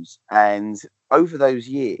Comes, and over those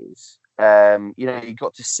years, you know, you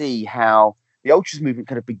got to see how the ultras movement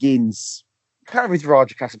kind of begins kind of with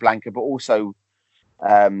Raja Casablanca, but also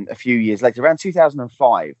a few years later, around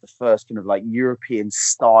 2005, the first kind of like European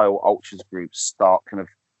style ultras groups start kind of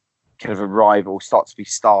arrive, or start to be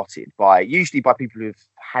started usually by people who've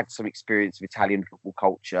had some experience of Italian football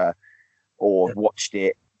culture, or watched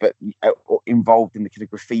it, but or involved in the kind of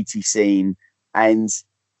graffiti scene. And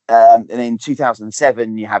in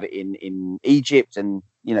 2007, you have it in Egypt, and,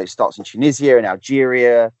 you know, it starts in Tunisia and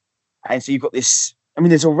Algeria. And so you've got this, I mean,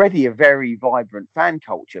 there's already a very vibrant fan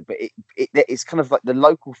culture, but it's kind of like the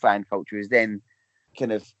local fan culture is then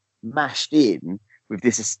kind of mashed in with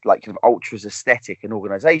this like kind of ultras aesthetic and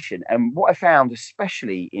organization. And what I found,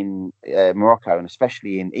 especially in Morocco and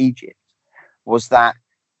especially in Egypt, was that,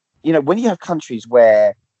 you know, when you have countries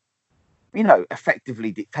where, you know,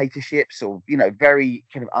 effectively dictatorships, or, you know, very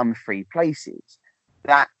kind of unfree places,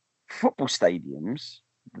 that football stadiums,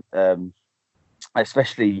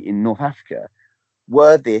 especially in North Africa,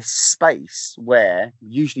 were this space where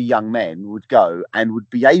usually young men would go and would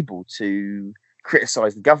be able to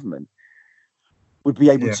criticize the government, would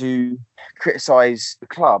be able to criticize the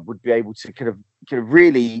club, would be able to kind of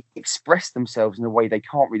really express themselves in a way they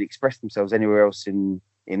can't really express themselves anywhere else in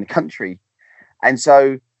the country. And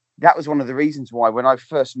so that was one of the reasons why, when I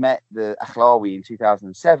first met the Akhlawi in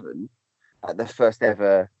 2007, at the first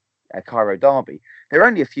ever Cairo derby, there were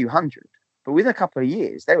only a few hundred, but within a couple of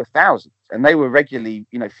years, there were thousands, and they were regularly,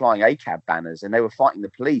 you know, flying ACAB banners, and they were fighting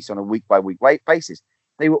the police on a week-by-week basis.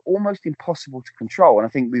 They were almost impossible to control. And I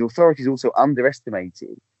think the authorities also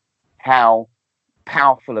underestimated how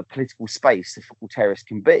powerful a political space the football terrorists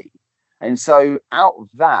can be. And so out of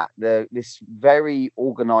that, this very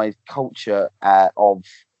organized culture of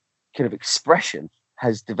kind of expression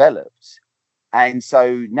has developed. And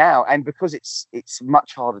so now, and because it's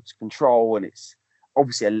much harder to control, and it's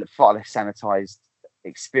obviously a far less sanitized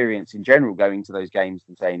experience in general going to those games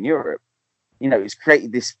than, say, in Europe, you know, it's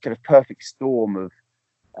created this kind of perfect storm of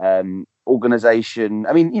organization.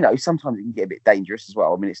 I mean, you know, sometimes it can get a bit dangerous as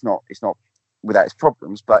well. I mean, it's not without its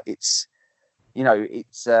problems, but it's, you know,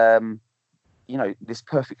 it's you know, this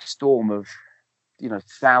perfect storm of, you know,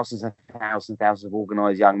 thousands and thousands of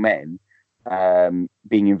organized young men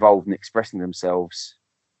being involved in expressing themselves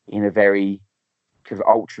in a very kind of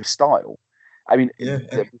ultra style. I mean,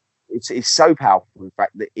 it's so powerful, in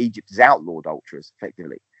fact, that Egypt has outlawed ultras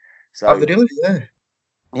effectively. So, oh, really?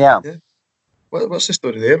 Yeah. What's the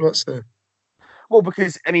story there? Well,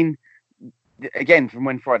 because, I mean, again, from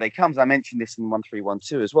When Friday Comes, I mentioned this in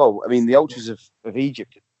 1312 as well. I mean, the ultras of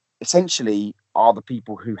Egypt essentially are the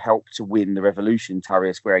people who helped to win the revolution in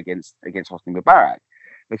Tahrir Square against Hosni Mubarak.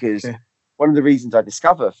 Because one of the reasons I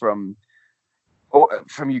discover from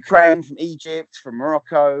Ukraine, from Egypt, from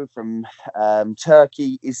Morocco, from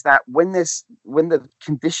Turkey, is that when the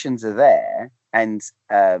conditions are there, and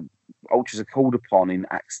ultras are called upon in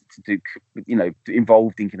acts to do, you know,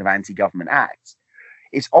 involved in kind of anti-government acts,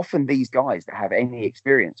 it's often these guys that have any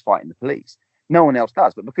experience fighting the police. No one else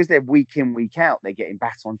does, but because they're week in, week out, they're getting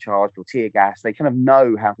baton charged or tear gas. They kind of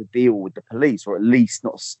know how to deal with the police, or at least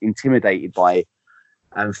not intimidated by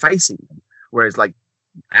facing them. Whereas, like,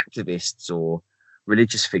 activists or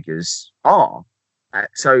religious figures are.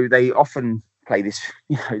 So they often play this,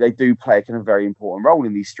 they do play a kind of very important role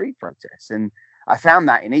in these street protests. And I found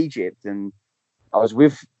that in Egypt, and I was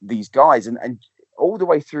with these guys, and all the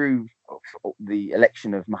way through the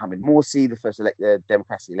election of Mohamed Morsi, the first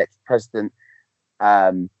democratically elected president.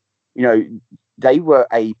 They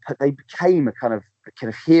became a kind of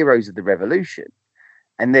heroes of the revolution,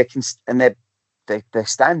 and their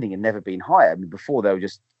standing had never been higher. I mean, before they were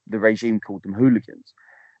just, the regime called them hooligans,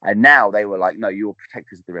 and now they were like, no, you're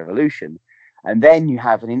protectors of the revolution. And then you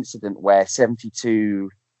have an incident where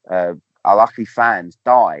 72 Al-Ahly fans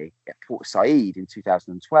die at Port Said in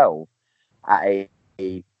 2012 at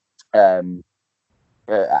a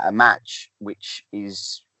match, which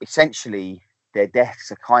is essentially, their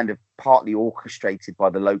deaths are kind of partly orchestrated by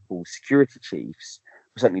the local security chiefs.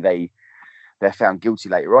 Certainly they're found guilty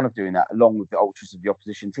later on of doing that, along with the ultras of the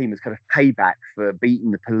opposition team, as kind of payback for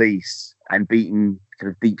beating the police and beating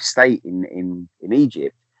kind of deep state in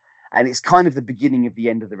Egypt. And it's kind of the beginning of the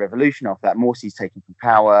end of the revolution. After that, Morsi's taken from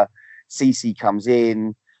power, Sisi comes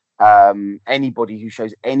in, anybody who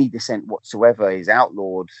shows any dissent whatsoever is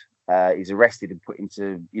outlawed, is arrested and put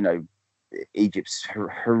into, Egypt's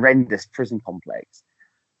horrendous prison complex.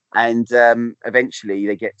 And eventually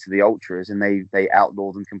they get to the ultras, and they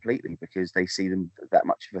outlaw them completely because they see them that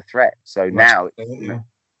much of a threat. So now,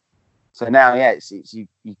 it's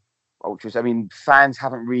ultras. I mean, fans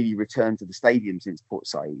haven't really returned to the stadium since Port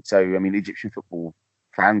Said. So, I mean, Egyptian football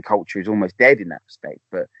fan culture is almost dead in that respect.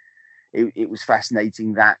 But it was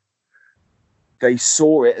fascinating that they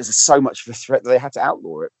saw it as so much of a threat that they had to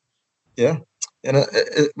outlaw it. Yeah. And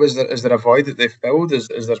is there a void that they filled? Is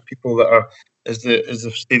there people that are, is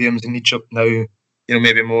the stadiums in Egypt now,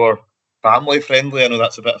 maybe more family friendly? I know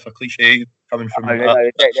that's a bit of a cliche coming from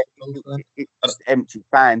it's empty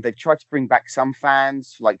fans. They've tried to bring back some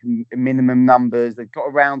fans, like minimum numbers. They've got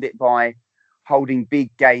around it by holding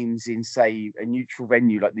big games in, say, a neutral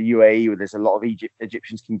venue like the UAE, where there's a lot of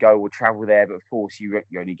Egyptians can go or travel there. But of course, you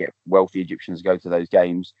only get wealthy Egyptians to go to those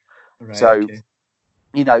games. Right, so, okay.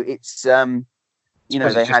 It's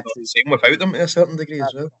they had to sing without them to a certain degree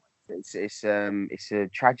as well. It's a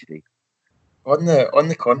tragedy. On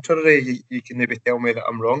the contrary, you can maybe tell me that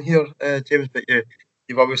I'm wrong here, James, but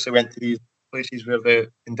you've obviously went to these places where the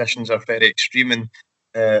conditions are very extreme, and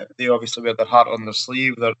they obviously wear their heart on their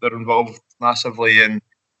sleeve. They're involved massively in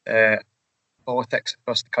politics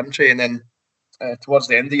across the country, and then towards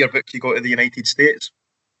the end of your book, you go to the United States,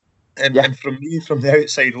 and from the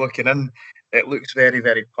outside looking in, it looks very,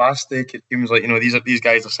 very plastic. It seems like these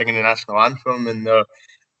guys are singing the national anthem, and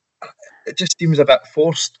it just seems a bit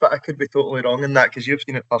forced. But I could be totally wrong in that because you've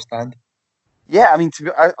seen it firsthand. Yeah, I mean,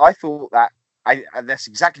 I thought that that's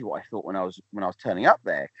exactly what I thought when I was turning up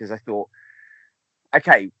there, because I thought,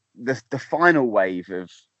 okay, the final wave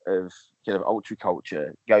of ultra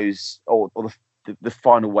culture goes, or the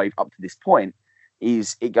final wave up to this point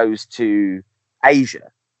is, it goes to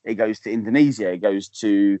Asia, it goes to Indonesia, it goes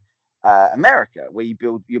to America, where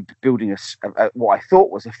you're building what I thought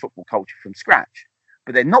was a football culture from scratch,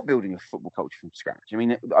 but they're not building a football culture from scratch. I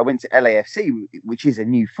mean, I went to LAFC, which is a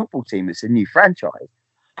new football team, it's a new franchise,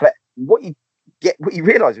 but what you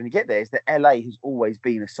realize when you get there is that LA has always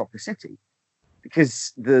been a soccer city,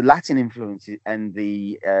 because the Latin influence and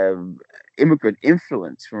the immigrant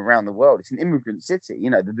influence from around the world, it's an immigrant city.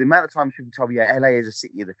 The amount of times people told me, LA is a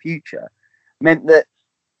city of the future, meant that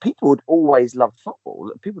people would always love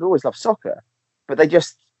football. People would always love soccer, but they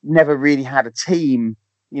just never really had a team.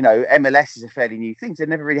 MLS is a fairly new thing. So they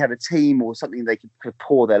never really had a team or something they could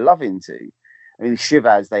pour their love into. I mean, the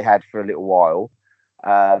Chivas they had for a little while,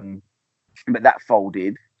 but that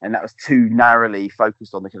folded, and that was too narrowly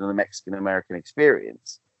focused on the kind of the Mexican American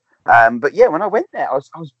experience. But yeah, when I went there, I was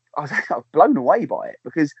blown away by it,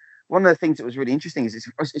 because one of the things that was really interesting is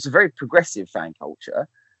it's a very progressive fan culture.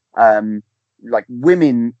 Like,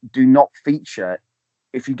 women do not feature.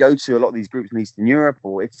 If you go to a lot of these groups in Eastern Europe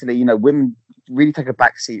or Italy, women really take a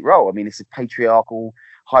backseat role. I mean, it's a patriarchal,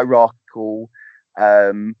 hierarchical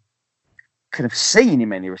kind of scene in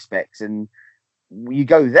many respects. And you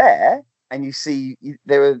go there and you see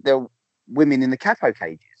there are women in the capo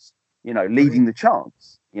cages, leading the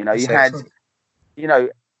chants. You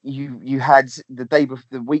had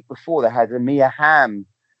the week before, they had a Mia Hamm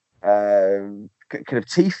kind of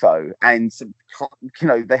tifo, and some,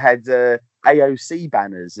 they had AOC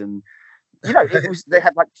banners, and they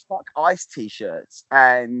had like fuck ICE t-shirts,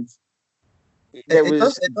 and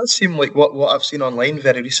it does seem like what I've seen online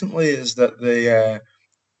very recently is that the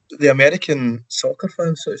American soccer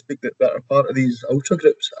fans, so to speak, that are part of these ultra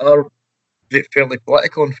groups are fairly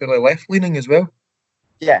political and fairly left leaning as well.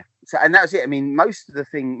 Yeah, So, and that was it. I mean, most of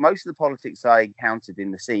the politics I encountered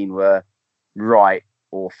in the scene were right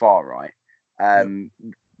or far right.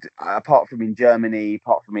 Apart from in Germany,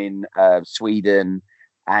 apart from in Sweden,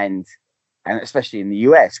 and especially in the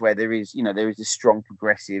US, where there is a strong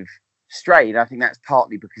progressive strain. I think that's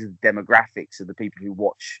partly because of the demographics of the people who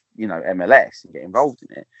watch, MLS and get involved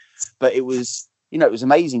in it. But it was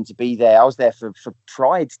amazing to be there. I was there for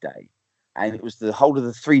Pride Day, and it was the whole of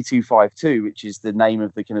the 3252, which is the name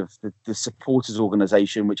of the kind of the supporters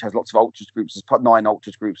organization, which has lots of ultras groups, as 9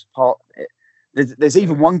 ultras groups part of it. There's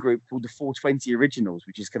even one group called the 420 Originals,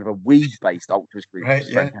 which is kind of a weed-based ultras group. Right,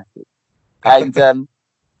 yeah. Fantastic.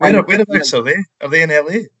 And whereabouts are they? Are they in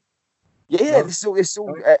LA? Yeah, this is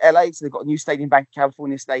all LA. So they've got a new stadium, Bank of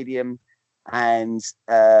California Stadium, and it's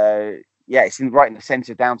right in the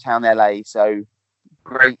center of downtown LA. So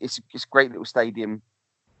great, it's a great little stadium,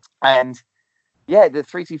 and the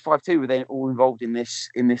 3252 were then all involved in this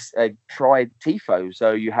Pride tifo.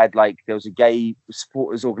 So you had there was a gay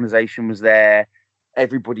supporters organization was there.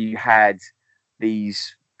 Everybody had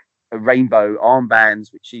these rainbow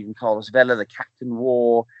armbands, which even Carlos Vela, the captain,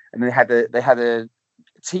 wore, and they had a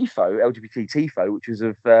tifo, LGBT tifo, which was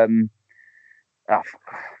of I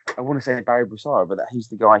want to say Barry Bravas, but he's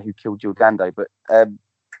the guy who killed Jill Dando. But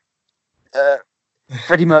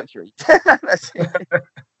Freddie Mercury. That's it.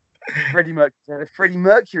 Freddie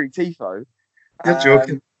Mercury tifo. You're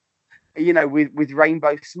joking. With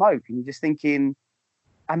rainbow smoke, and you're just thinking,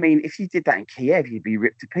 I mean, if you did that in Kiev, you'd be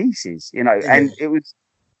ripped to pieces, And it was,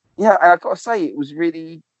 and I've got to say, it was a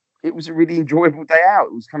really enjoyable day out.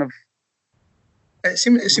 It was kind of. It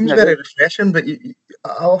seems very refreshing, but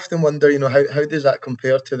I often wonder, how does that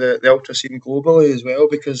compare to the ultra scene globally as well?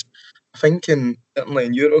 Because I think certainly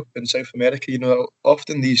in Europe and South America,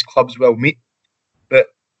 often these clubs will meet, but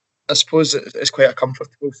I suppose it's quite a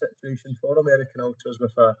comfortable situation for American ultras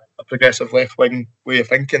with a progressive left-wing way of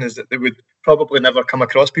thinking, is that they would probably never come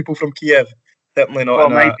across people from Kiev. Certainly not. Well,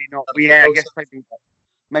 maybe not. Yeah, I guess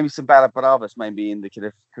maybe some Barras Bravas maybe in the kind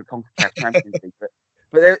of CONCACAF Champions League,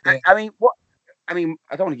 but yeah. I mean,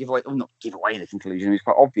 I don't want to give away, not give away the conclusion. It's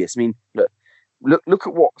quite obvious. I mean, look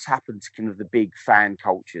at what's happened to kind of the big fan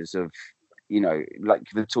cultures of, like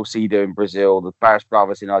the Torcida in Brazil, the Barras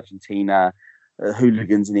Bravas in Argentina,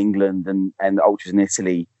 hooligans in England, and the ultras in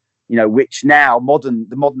Italy. Which now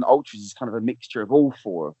the modern ultras is kind of a mixture of all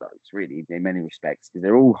 4 of those, really, in many respects, because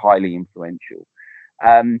they're all highly influential.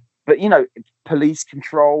 But police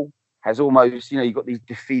control has almost, you've got these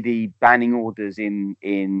Defidi banning orders in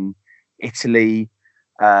Italy.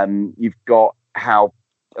 You've got how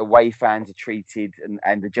away fans are treated,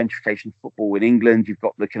 and the gentrification of football in England. You've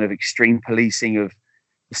got the kind of extreme policing of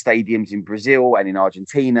the stadiums in Brazil and in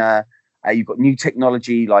Argentina. You've got new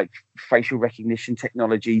technology like facial recognition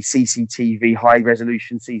technology, CCTV, high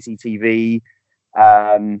resolution CCTV.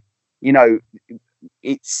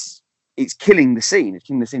 It's killing the scene. It's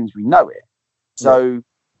killing the scene as we know it. So.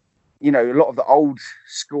 A lot of the old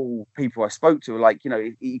school people I spoke to were like,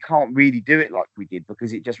 you can't really do it like we did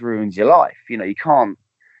because it just ruins your life. You can't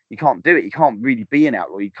do it. You can't really be an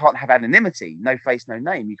outlaw. You can't have anonymity, no face, no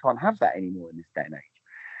name. You can't have that anymore in this day and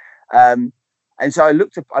age. And so I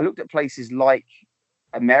looked at places like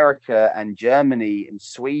America and Germany and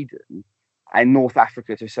Sweden and North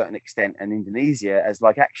Africa to a certain extent, and Indonesia as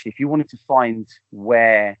actually, if you wanted to find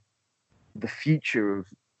where the future of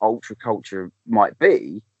ultra culture might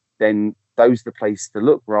be, then those are the places to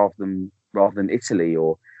look rather than Italy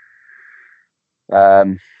or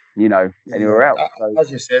anywhere else. So,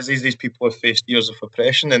 as you say, these people have faced years of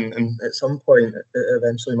oppression, and at some point it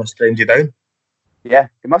eventually must grind you down. Yeah,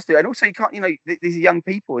 it must do. And also you can't, these are young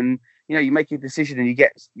people, and you make a decision and you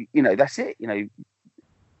get, that's it. You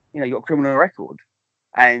got a criminal record,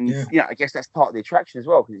 and I guess that's part of the attraction as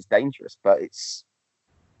well, because it's dangerous. But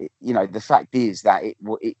the fact is that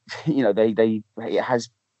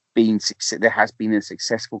there has been a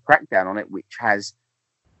successful crackdown on it, which has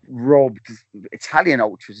robbed Italian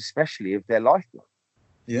ultras, especially, of their lifeblood.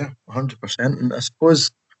 Yeah, 100%. And I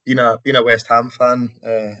suppose, being a West Ham fan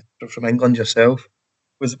from England yourself,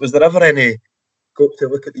 was there ever any scope to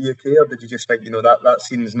look at the UK, or did you just think, that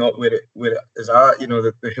scene is not where it is at?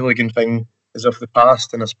 The hooligan thing is of the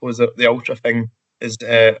past, and I suppose the ultra thing is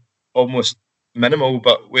almost minimal,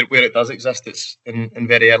 but where it does exist, it's in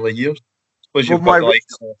very early years. Suppose you've got the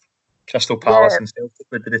likes of Crystal Palace and Celtic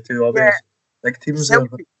would be the 2 obvious big teams.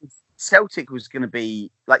 Celtic was going to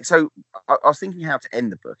be so. I was thinking how to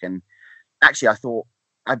end the book, and actually I thought,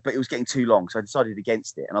 but it was getting too long, so I decided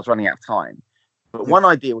against it, and I was running out of time. But one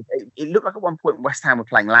idea was it looked like at one point West Ham were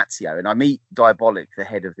playing Lazio, and I meet Diabolic, the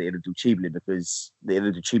head of the Ilha do Chibli, because the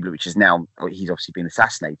Ilha do Chibli, which is now he's obviously been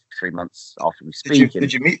assassinated 3 months after we speak.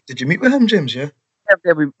 Did you meet with him, James? Yeah.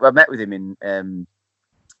 I met with him in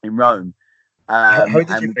Rome. How did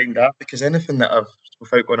you find that? Because anything that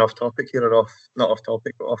without going off topic here or not off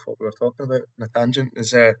topic, but off what we were talking about in a tangent,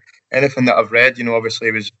 is anything that I've read,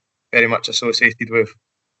 obviously was very much associated with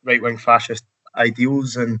right-wing fascist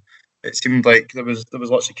ideals, and it seemed like there was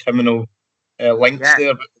lots of criminal links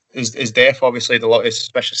there. But his death, obviously, had a lot of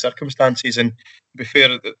suspicious circumstances. And to be fair,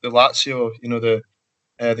 the Lazio, the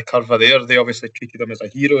Curva there, they obviously treated him as a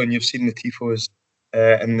hero, and you've seen the tifos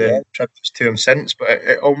and the tributes to him since. But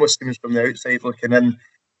it almost seems from the outside looking in,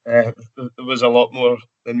 there was a lot more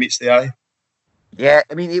than meets the eye. Yeah,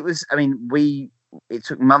 I mean, it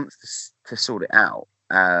took months to sort it out.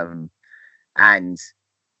 And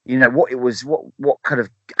what kind of,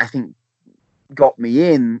 I think, got me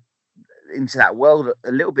into that world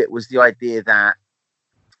a little bit was the idea that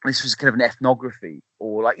this was kind of an ethnography,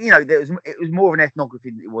 or it was more of an ethnography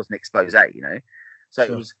than it was an expose, So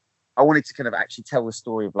sure. I wanted to kind of actually tell the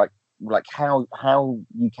story of like how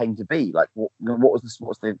you came to be, like what was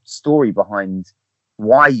the story behind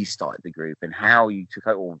why you started the group and how you took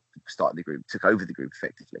over the group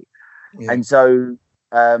effectively. Yeah. And so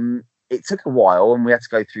it took a while, and we had to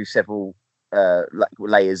go through several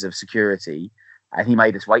layers of security. And he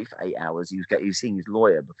made us wait for 8 hours. He was seeing his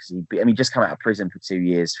lawyer because he'd just come out of prison for 2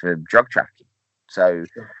 years for drug trafficking. So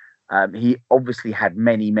he obviously had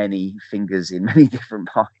many, many fingers in many different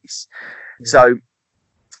pies. Yeah. So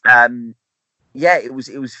it was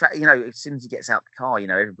as soon as he gets out the car,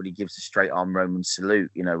 everybody gives a straight arm Roman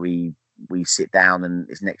salute. We sit down, and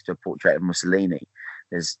it's next to a portrait of Mussolini.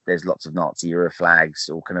 There's lots of Nazi era flags,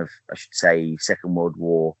 or kind of, I should say, Second World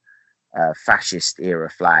War fascist era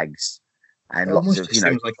flags, and it lots of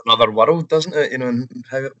seems like another world, doesn't it? And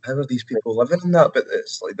how are these people living in that? But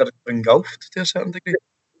it's like they're engulfed to a certain degree.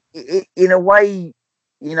 In a way,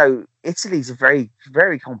 Italy's a very,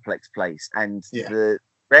 very complex place, and the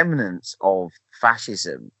remnants of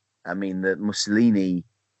fascism. I mean, the Mussolini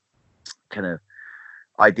kind of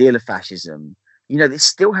ideal of fascism. This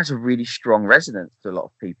still has a really strong resonance to a lot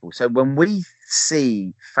of people. So when we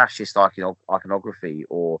see fascist iconography,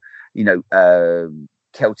 or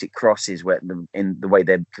Celtic crosses, in the way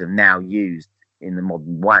they're kind of now used in the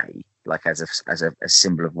modern way, like as a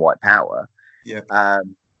symbol of white power. Yeah.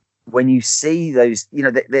 When you see those,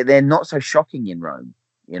 they're not so shocking in Rome.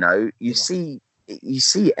 You see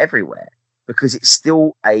it everywhere, because it's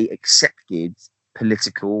still a accepted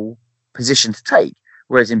political position to take.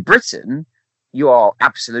 Whereas in Britain, you are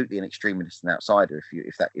absolutely an extremist and outsider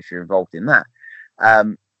if you're involved in that.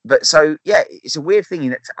 But so it's a weird thing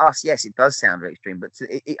that to us, yes, it does sound very extreme, but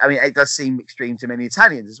it does seem extreme to many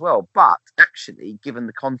Italians as well. But actually, given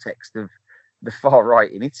the context of the far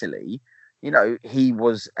right in Italy, he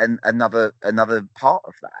was another part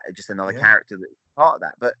of that, just another character that was part of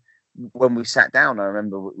that. But when we sat down, I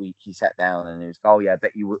remember he sat down and he was, I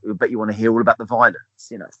bet you want to hear all about the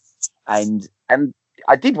violence, and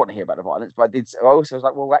I did want to hear about the violence, but I also was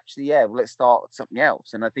like, well, actually, let's start something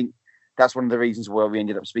else. And I think that's one of the reasons why we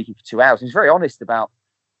ended up speaking for 2 hours. He's very honest about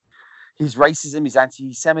his racism, his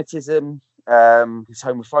anti-Semitism, his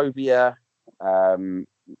homophobia.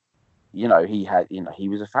 He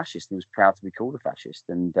was a fascist. He was proud to be called a fascist.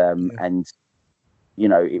 And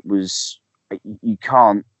it was, you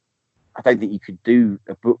can't, I don't think you could do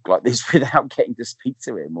a book like this without getting to speak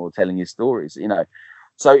to him or telling his stories,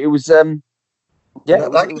 So it was, that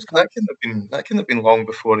couldn't have been long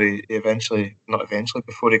before before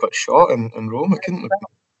he got shot in Rome. It couldn't have been.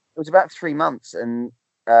 It was about 3 months, and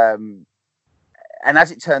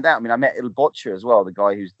as it turned out, I met Il Boccia as well, the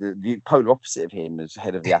guy who's the polar opposite of him, as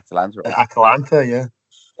head of the Atalanta. Atalanta, yeah.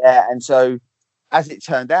 Yeah, and so as it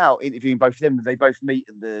turned out, interviewing both of them, they both meet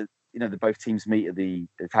at both teams meet at the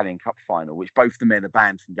Italian Cup final, which both the men are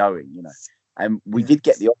banned from going. And we did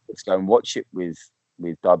get the offer to go and watch it with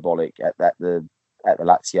Diabolic at the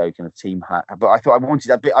Lazio kind of team hat. But I thought I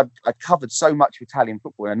wanted a bit. I covered so much of Italian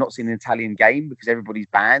football, and I've not seen an Italian game because everybody's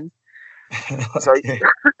banned. So,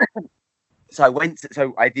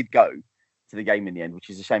 so I did go to the game in the end, which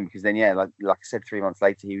is a shame because then, like I said, 3 months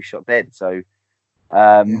later he was shot dead. So,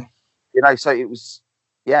 so it was,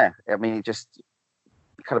 it just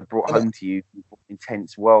kind of brought home to you what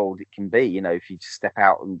intense world it can be. If you just step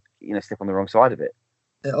out and step on the wrong side of it.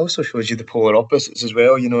 It also shows you the polar opposites as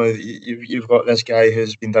well. You've got this guy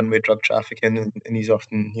who's been done with drug trafficking, and he's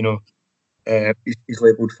often, he's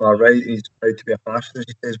labelled far right. He's proud to be a fascist, as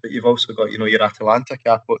he says. But you've also got, your Atalanta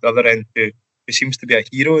capo at the other end, who seems to be a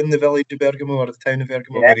hero in the village of Bergamo or the town of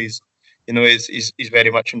Bergamo, where he's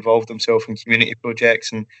very much involved himself in community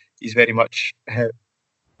projects, and he's very much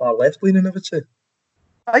far left leaning, I would say.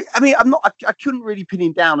 I mean, I couldn't really pin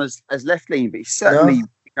him down as left leaning, but he certainly,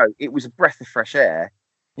 it was a breath of fresh air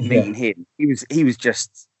meeting him. He was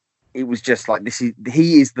just like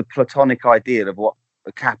he is the platonic ideal of what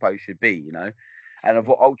a capo should be, and of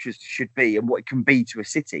what ultras should be and what it can be to a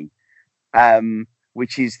city.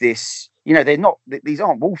 Which is this, these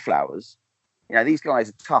aren't wallflowers. These guys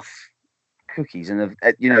are tough cookies, and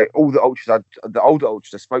all the older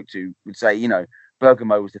ultras I spoke to would say,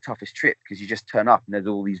 Bergamo was the toughest trip because you just turn up and there's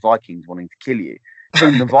all these Vikings wanting to kill you.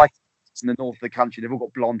 From the Vikings in the north of the country, they've all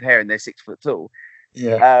got blonde hair and they're 6 foot tall.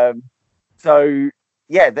 Yeah. They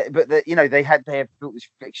have built this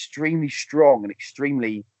extremely strong and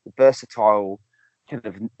extremely versatile kind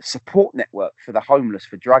of support network for the homeless,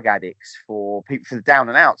 for drug addicts, for people, for the down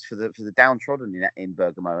and outs, for the downtrodden in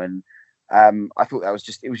Bergamo. And I thought it was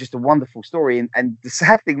just a wonderful story. And the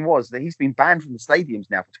sad thing was that he's been banned from the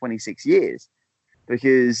stadiums now for 26 years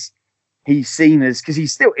because he's seen as, because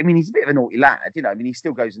he's still, he's a bit of a naughty lad, he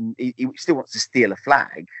still goes and he still wants to steal a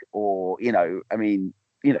flag, or it's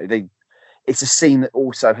a scene that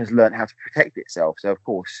also has learned how to protect itself. So of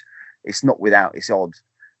course it's not without its odd,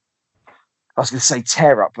 I was going to say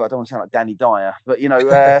tear up, but I don't want to sound like Danny Dyer. But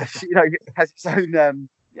has its own. No,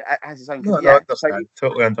 I understand.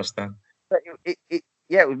 Totally understand. But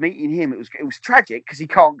with meeting him, it was tragic because he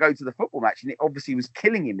can't go to the football match, and it obviously was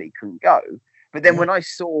killing him that he couldn't go. But then when I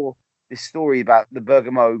saw this story about the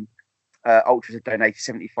Bergamo ultras had donated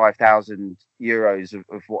 75,000 euros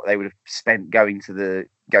of what they would have spent going to the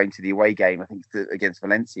away game, I think against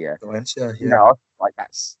Valencia. Yeah. Like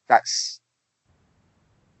that's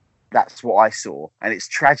what I saw, and it's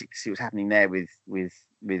tragic to see what's happening there with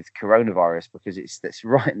coronavirus, because that's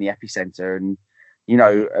right in the epicenter, and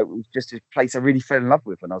it was just a place I really fell in love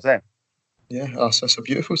with when I was there. Yeah, that's a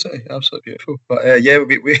beautiful city, absolutely beautiful. But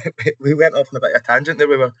we went off on a bit of a tangent there.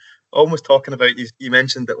 We were almost talking about, you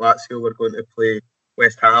mentioned that Lazio were going to play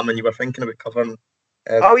West Ham, and you were thinking about covering.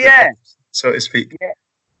 So to speak. Yeah.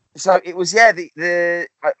 So it was so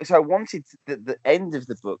I wanted the end of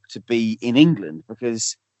the book to be in England,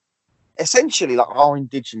 because essentially, like, our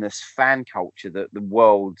indigenous fan culture that the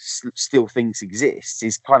world still thinks exists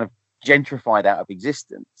is kind of gentrified out of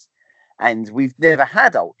existence, and we've never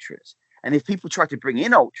had ultras. And if people try to bring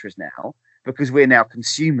in ultras now, because we're now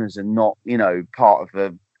consumers and not part of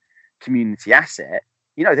a community asset,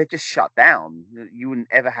 they're just shut down. You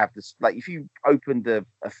wouldn't ever have this. Like, if you opened a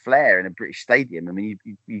flare in a British stadium, you'd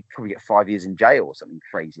probably get 5 years in jail or something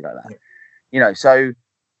crazy like that. Yeah. So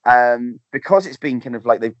because it's been kind of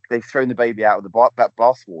like they've thrown the baby out of the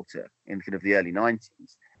bathwater in kind of the early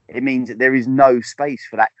 90s, it means that there is no space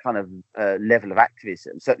for that kind of level of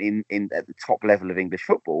activism, certainly at the top level of English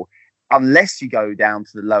football, unless you go down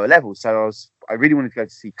to the lower levels. So I really wanted to go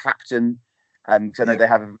to see Clapton, because I know they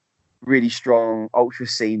have a really strong ultra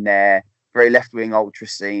scene there, very left-wing ultra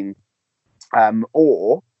scene,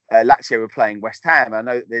 or Lazio were playing West Ham. I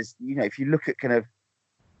know there's, if you look at kind of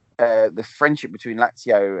the friendship between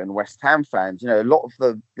Lazio and West Ham fans, a lot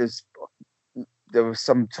of there was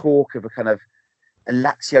some talk of a kind of a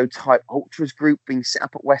Lazio type ultras group being set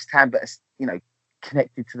up at West Ham, but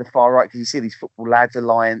connected to the far right, because you see these Football Lads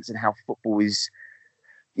Alliance and how football is,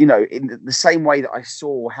 in the same way that I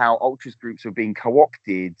saw how ultras groups were being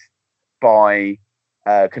co-opted by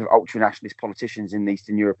kind of ultra-nationalist politicians in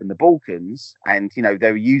Eastern Europe and the Balkans, and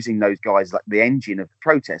they were using those guys like the engine of the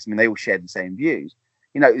protest. They all shared the same views.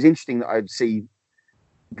 It was interesting that I'd see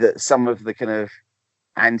that some of the kind of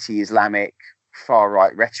anti-Islamic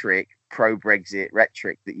far-right rhetoric, pro-Brexit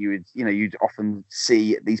rhetoric that you'd often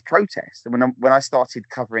see at these protests. And when I started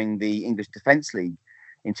covering the English Defence League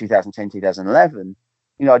in 2010, 2011,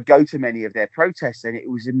 I'd go to many of their protests, and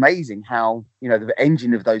it was amazing how, the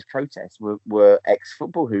engine of those protests were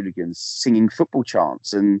ex-football hooligans singing football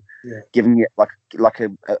chants and giving it like a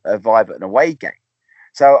vibe at an away game.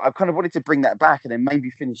 So I kind of wanted to bring that back, and then maybe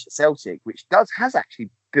finish at Celtic, which has actually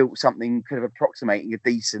built something kind of approximating a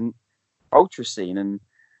decent ultra scene, and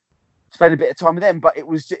spend a bit of time with them. But it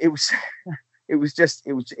was in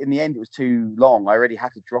the end, it was too long. I already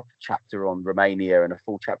had to drop a chapter on Romania and a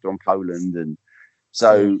full chapter on Poland, and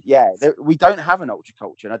so we don't have an ultra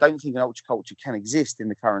culture, and I don't think an ultra culture can exist in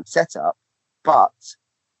the current setup. But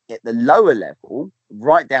at the lower level,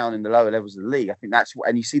 right down in the lower levels of the league, I think that's what,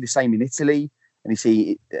 and you see the same in Italy, and you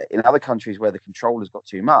see in other countries where the control has got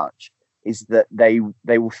too much, is that they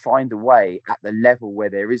will find a way at the level where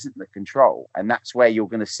there isn't the control, and that's where you're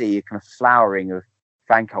going to see a kind of flowering of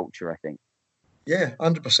fan culture, I think. Yeah,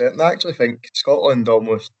 100%. And I actually think Scotland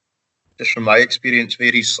almost, just from my experience,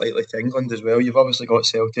 varies slightly to England as well. You've obviously got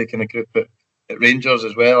Celtic in a group at Rangers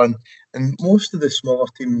as well, and most of the smaller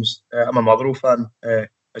teams. I'm a Motherwell fan,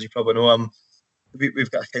 as you probably know.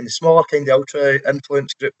 We've got a kind of smaller, kind of ultra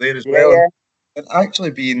influence group there as Yeah, well, yeah. and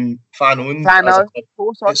actually being fan owned as a Fano, club, of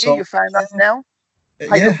course, aren't it's you? You're all fan us now.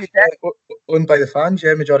 Paid yeah, off your debt. owned by the fans,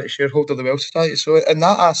 yeah, majority shareholder of the Welsh Society. So in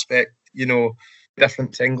that aspect,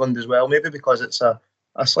 different to England as well. Maybe because it's a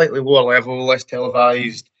slightly lower level, less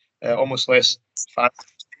televised, almost less fans in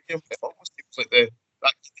the stadium. It almost seems like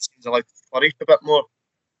that seems allowed to flourish a bit more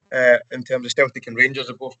in terms of Celtic and Rangers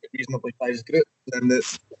have both got reasonably sized groups, and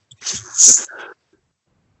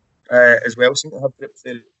as well seem to have groups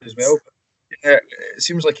there as well. But, it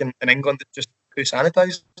seems like in England it's just too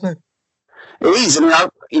sanitised now. It is. I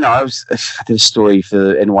mean, I did a story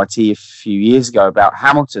for NYT a few years ago about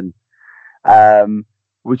Hamilton,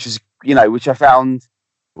 which was, which I found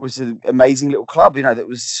was an amazing little club. That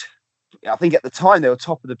was, I think at the time they were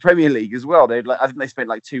top of the Premier League as well. I think they spent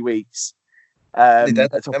like 2 weeks They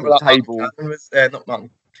did. at top Remember of that the Martin table. Cannon was not Martin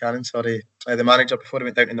Cannon, sorry, the manager before he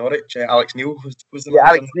went down to Norwich. Alex Neil was the Yeah,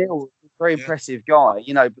 manager. Alex Neil, very impressive guy.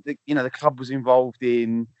 But the club was involved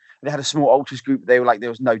in. They had a small ultras group. They were like, there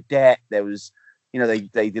was no debt. There was,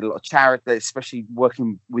 they did a lot of charity, especially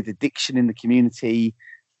working with addiction in the community.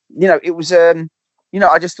 It was I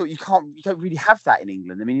just thought you don't really have that in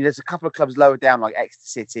England. I mean, there's a couple of clubs lower down like Exeter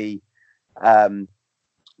City,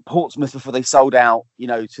 Portsmouth before they sold out,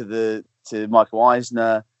 to Michael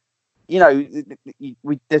Eisner.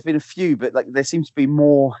 There's been a few, but like there seems to be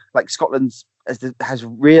more. Like Scotland's has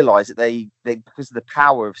realised that they because of the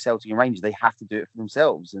power of Celtic and Rangers, they have to do it for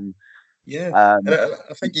themselves. And yeah, and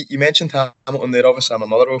I think you mentioned Hamilton there. Obviously, I'm a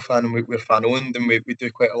Motherwell fan, and we're fan owned, and we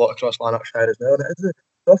do quite a lot across Lanarkshire as well. And it's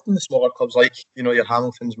often the smaller clubs like your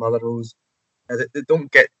Hamiltons, Motherwells, they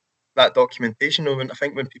don't get that documentation. I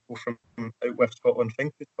think when people from out west Scotland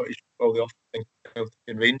think of Scottish football, they often think of Celtic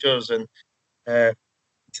and Rangers, and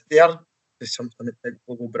they are something like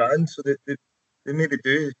global brands, so they maybe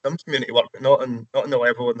do some community work, but not on the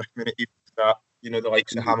level in the community that the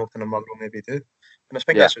likes of Hamilton and Motherwell maybe do. And I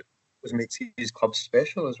think that's what makes these clubs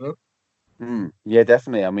special as well. Yeah,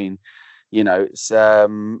 definitely. I mean, it's. I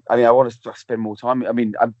mean, I want to spend more time. I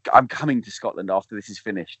mean, I'm coming to Scotland after this is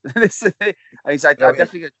finished. I mean, so I'm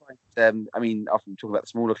definitely going to try. I mean, often talk about the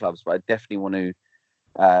smaller clubs, but I definitely want to.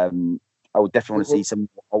 I would definitely want to see some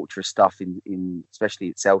ultra stuff in especially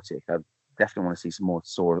at Celtic. I definitely want to see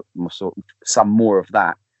some more of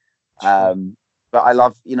that. But I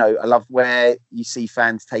love where you see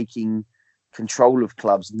fans taking control of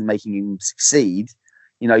clubs and making them succeed.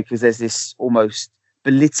 Because there's this almost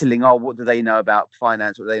belittling. Oh, what do they know about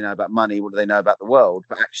finance? What do they know about money? What do they know about the world?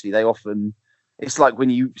 But actually, it's like when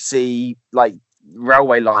you see like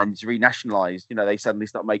railway lines renationalised. They suddenly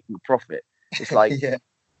start making a profit. It's like yeah.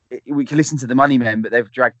 We can listen to the money men, but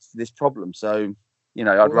they've dragged this problem. So,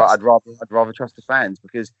 I'd rather trust the fans,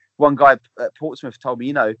 because one guy at Portsmouth told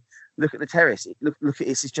me, look at the terrace. Look at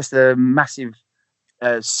it's just a massive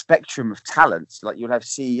spectrum of talents. Like you'll have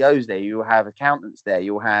CEOs there, you'll have accountants there,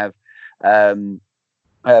 you'll have,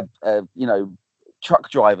 truck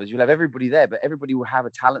drivers. You'll have everybody there, but everybody will have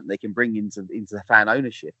a talent they can bring into the fan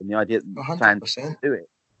ownership, and the idea that 100%. fans do it.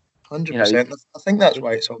 100%. I think that's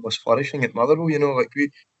why it's almost flourishing at Motherwell. Like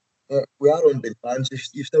we are owned by fans.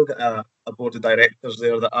 You've still got a board of directors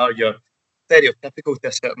there that are your stereotypical to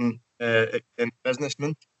a certain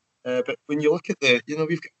businessman. But when you look at we've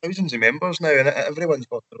got thousands of members now, and everyone's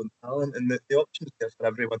got their own talent, and the options there for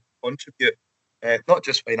everyone to contribute, not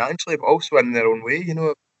just financially, but also in their own way.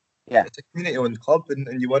 It's a community-owned club,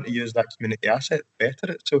 and you want to use that community asset to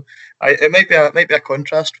better it. So, it might be a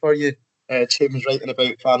contrast for you, James, writing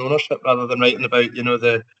about fan ownership rather than writing about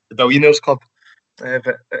the Billionaires Club.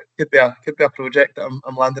 But it could be a project that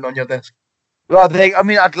I'm landing on your desk. Well,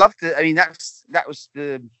 I'd love to. I mean, that's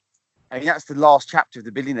the last chapter of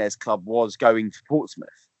the Billionaires Club, was going to Portsmouth.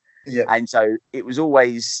 Yeah. And so it was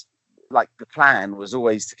always like the plan was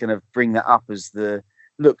always to kind of bring that up as the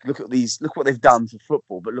look what they've done for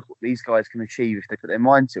football, but look what these guys can achieve if they put their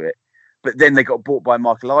mind to it. But then they got bought by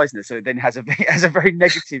Michael Eisner, so it then has a very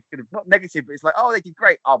negative, kind of, not negative, but it's like, oh, they did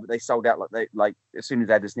great. Oh, but they sold out like as soon as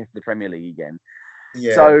they had to sniff the Premier League again.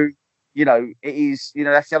 Yeah. So it is,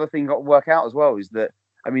 that's the other thing got to work out as well, is that,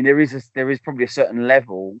 I mean, there is probably a certain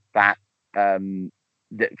level that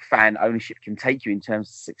that fan ownership can take you in terms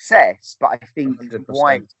of success. But I think 100%.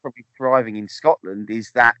 why it's probably thriving in Scotland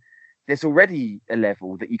is that there's already a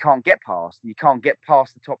level that you can't get past. You can't get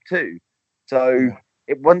past the top two. So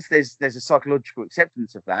once there's a psychological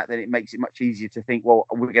acceptance of that, then it makes it much easier to think, well,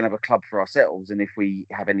 we're going to have a club for ourselves, and if we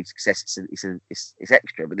have any success, it's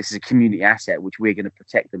extra. But this is a community asset which we're going to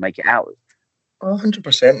protect and make it ours.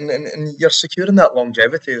 100%, and you're securing that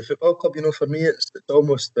longevity. The football club, for me, it's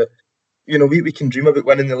almost that, we can dream about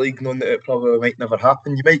winning the league, knowing that it probably might never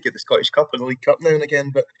happen. You might get the Scottish Cup or the League Cup now and again,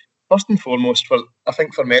 but first and foremost, I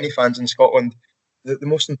think for many fans in Scotland, the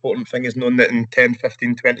most important thing is knowing that in 10,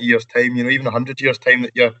 15, 20 years' time, even 100 years' time,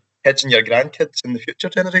 that your kids and your grandkids and the future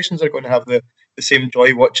generations are going to have the same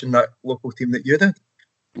joy watching that local team that you did.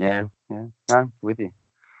 Yeah, no, with you.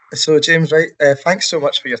 So, James, right, thanks so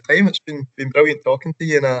much for your time. It's been brilliant talking to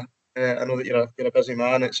you, and I know that you're a busy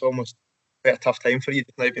man. It's almost quite a tough time for you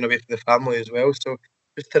now, being away from the family as well. So,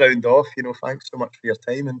 just to round off, thanks so much for your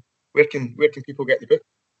time. And where can people get the book?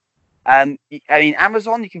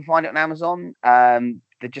 Amazon. You can find it on Amazon.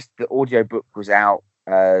 The audio book was out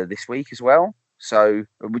this week as well. So,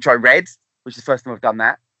 which I read, which is the first time I've done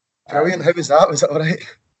that. Brilliant. How was that? Was that all right?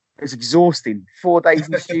 It was exhausting. 4 days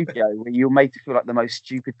in the studio where you're made to feel like the most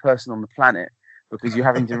stupid person on the planet because you're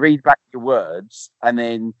having to read back your words, and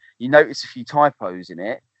then you notice a few typos in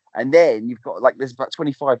it, and then you've got there's about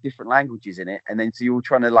 25 different languages in it, and then so you're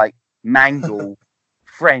trying to mangle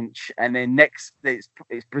French, and then next it's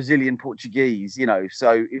Brazilian Portuguese,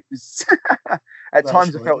 so it was at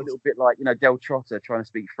times I felt a little bit like Del Trotter trying to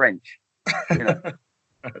speak French,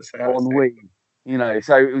 ennui.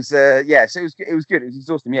 So it was, so it was good. It was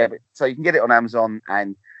exhausting, but so you can get it on Amazon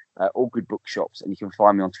and all good bookshops, and you can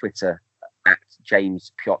find me on Twitter at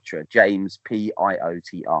James Piotr, James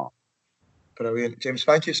Piotr. Brilliant, James.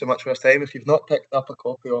 Thank you so much for your time. If you've not picked up a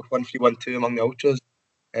copy of 1312 Among the Ultras,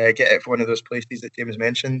 get it for one of those places that James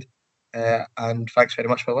mentioned. And thanks very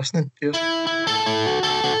much for listening. Cheers.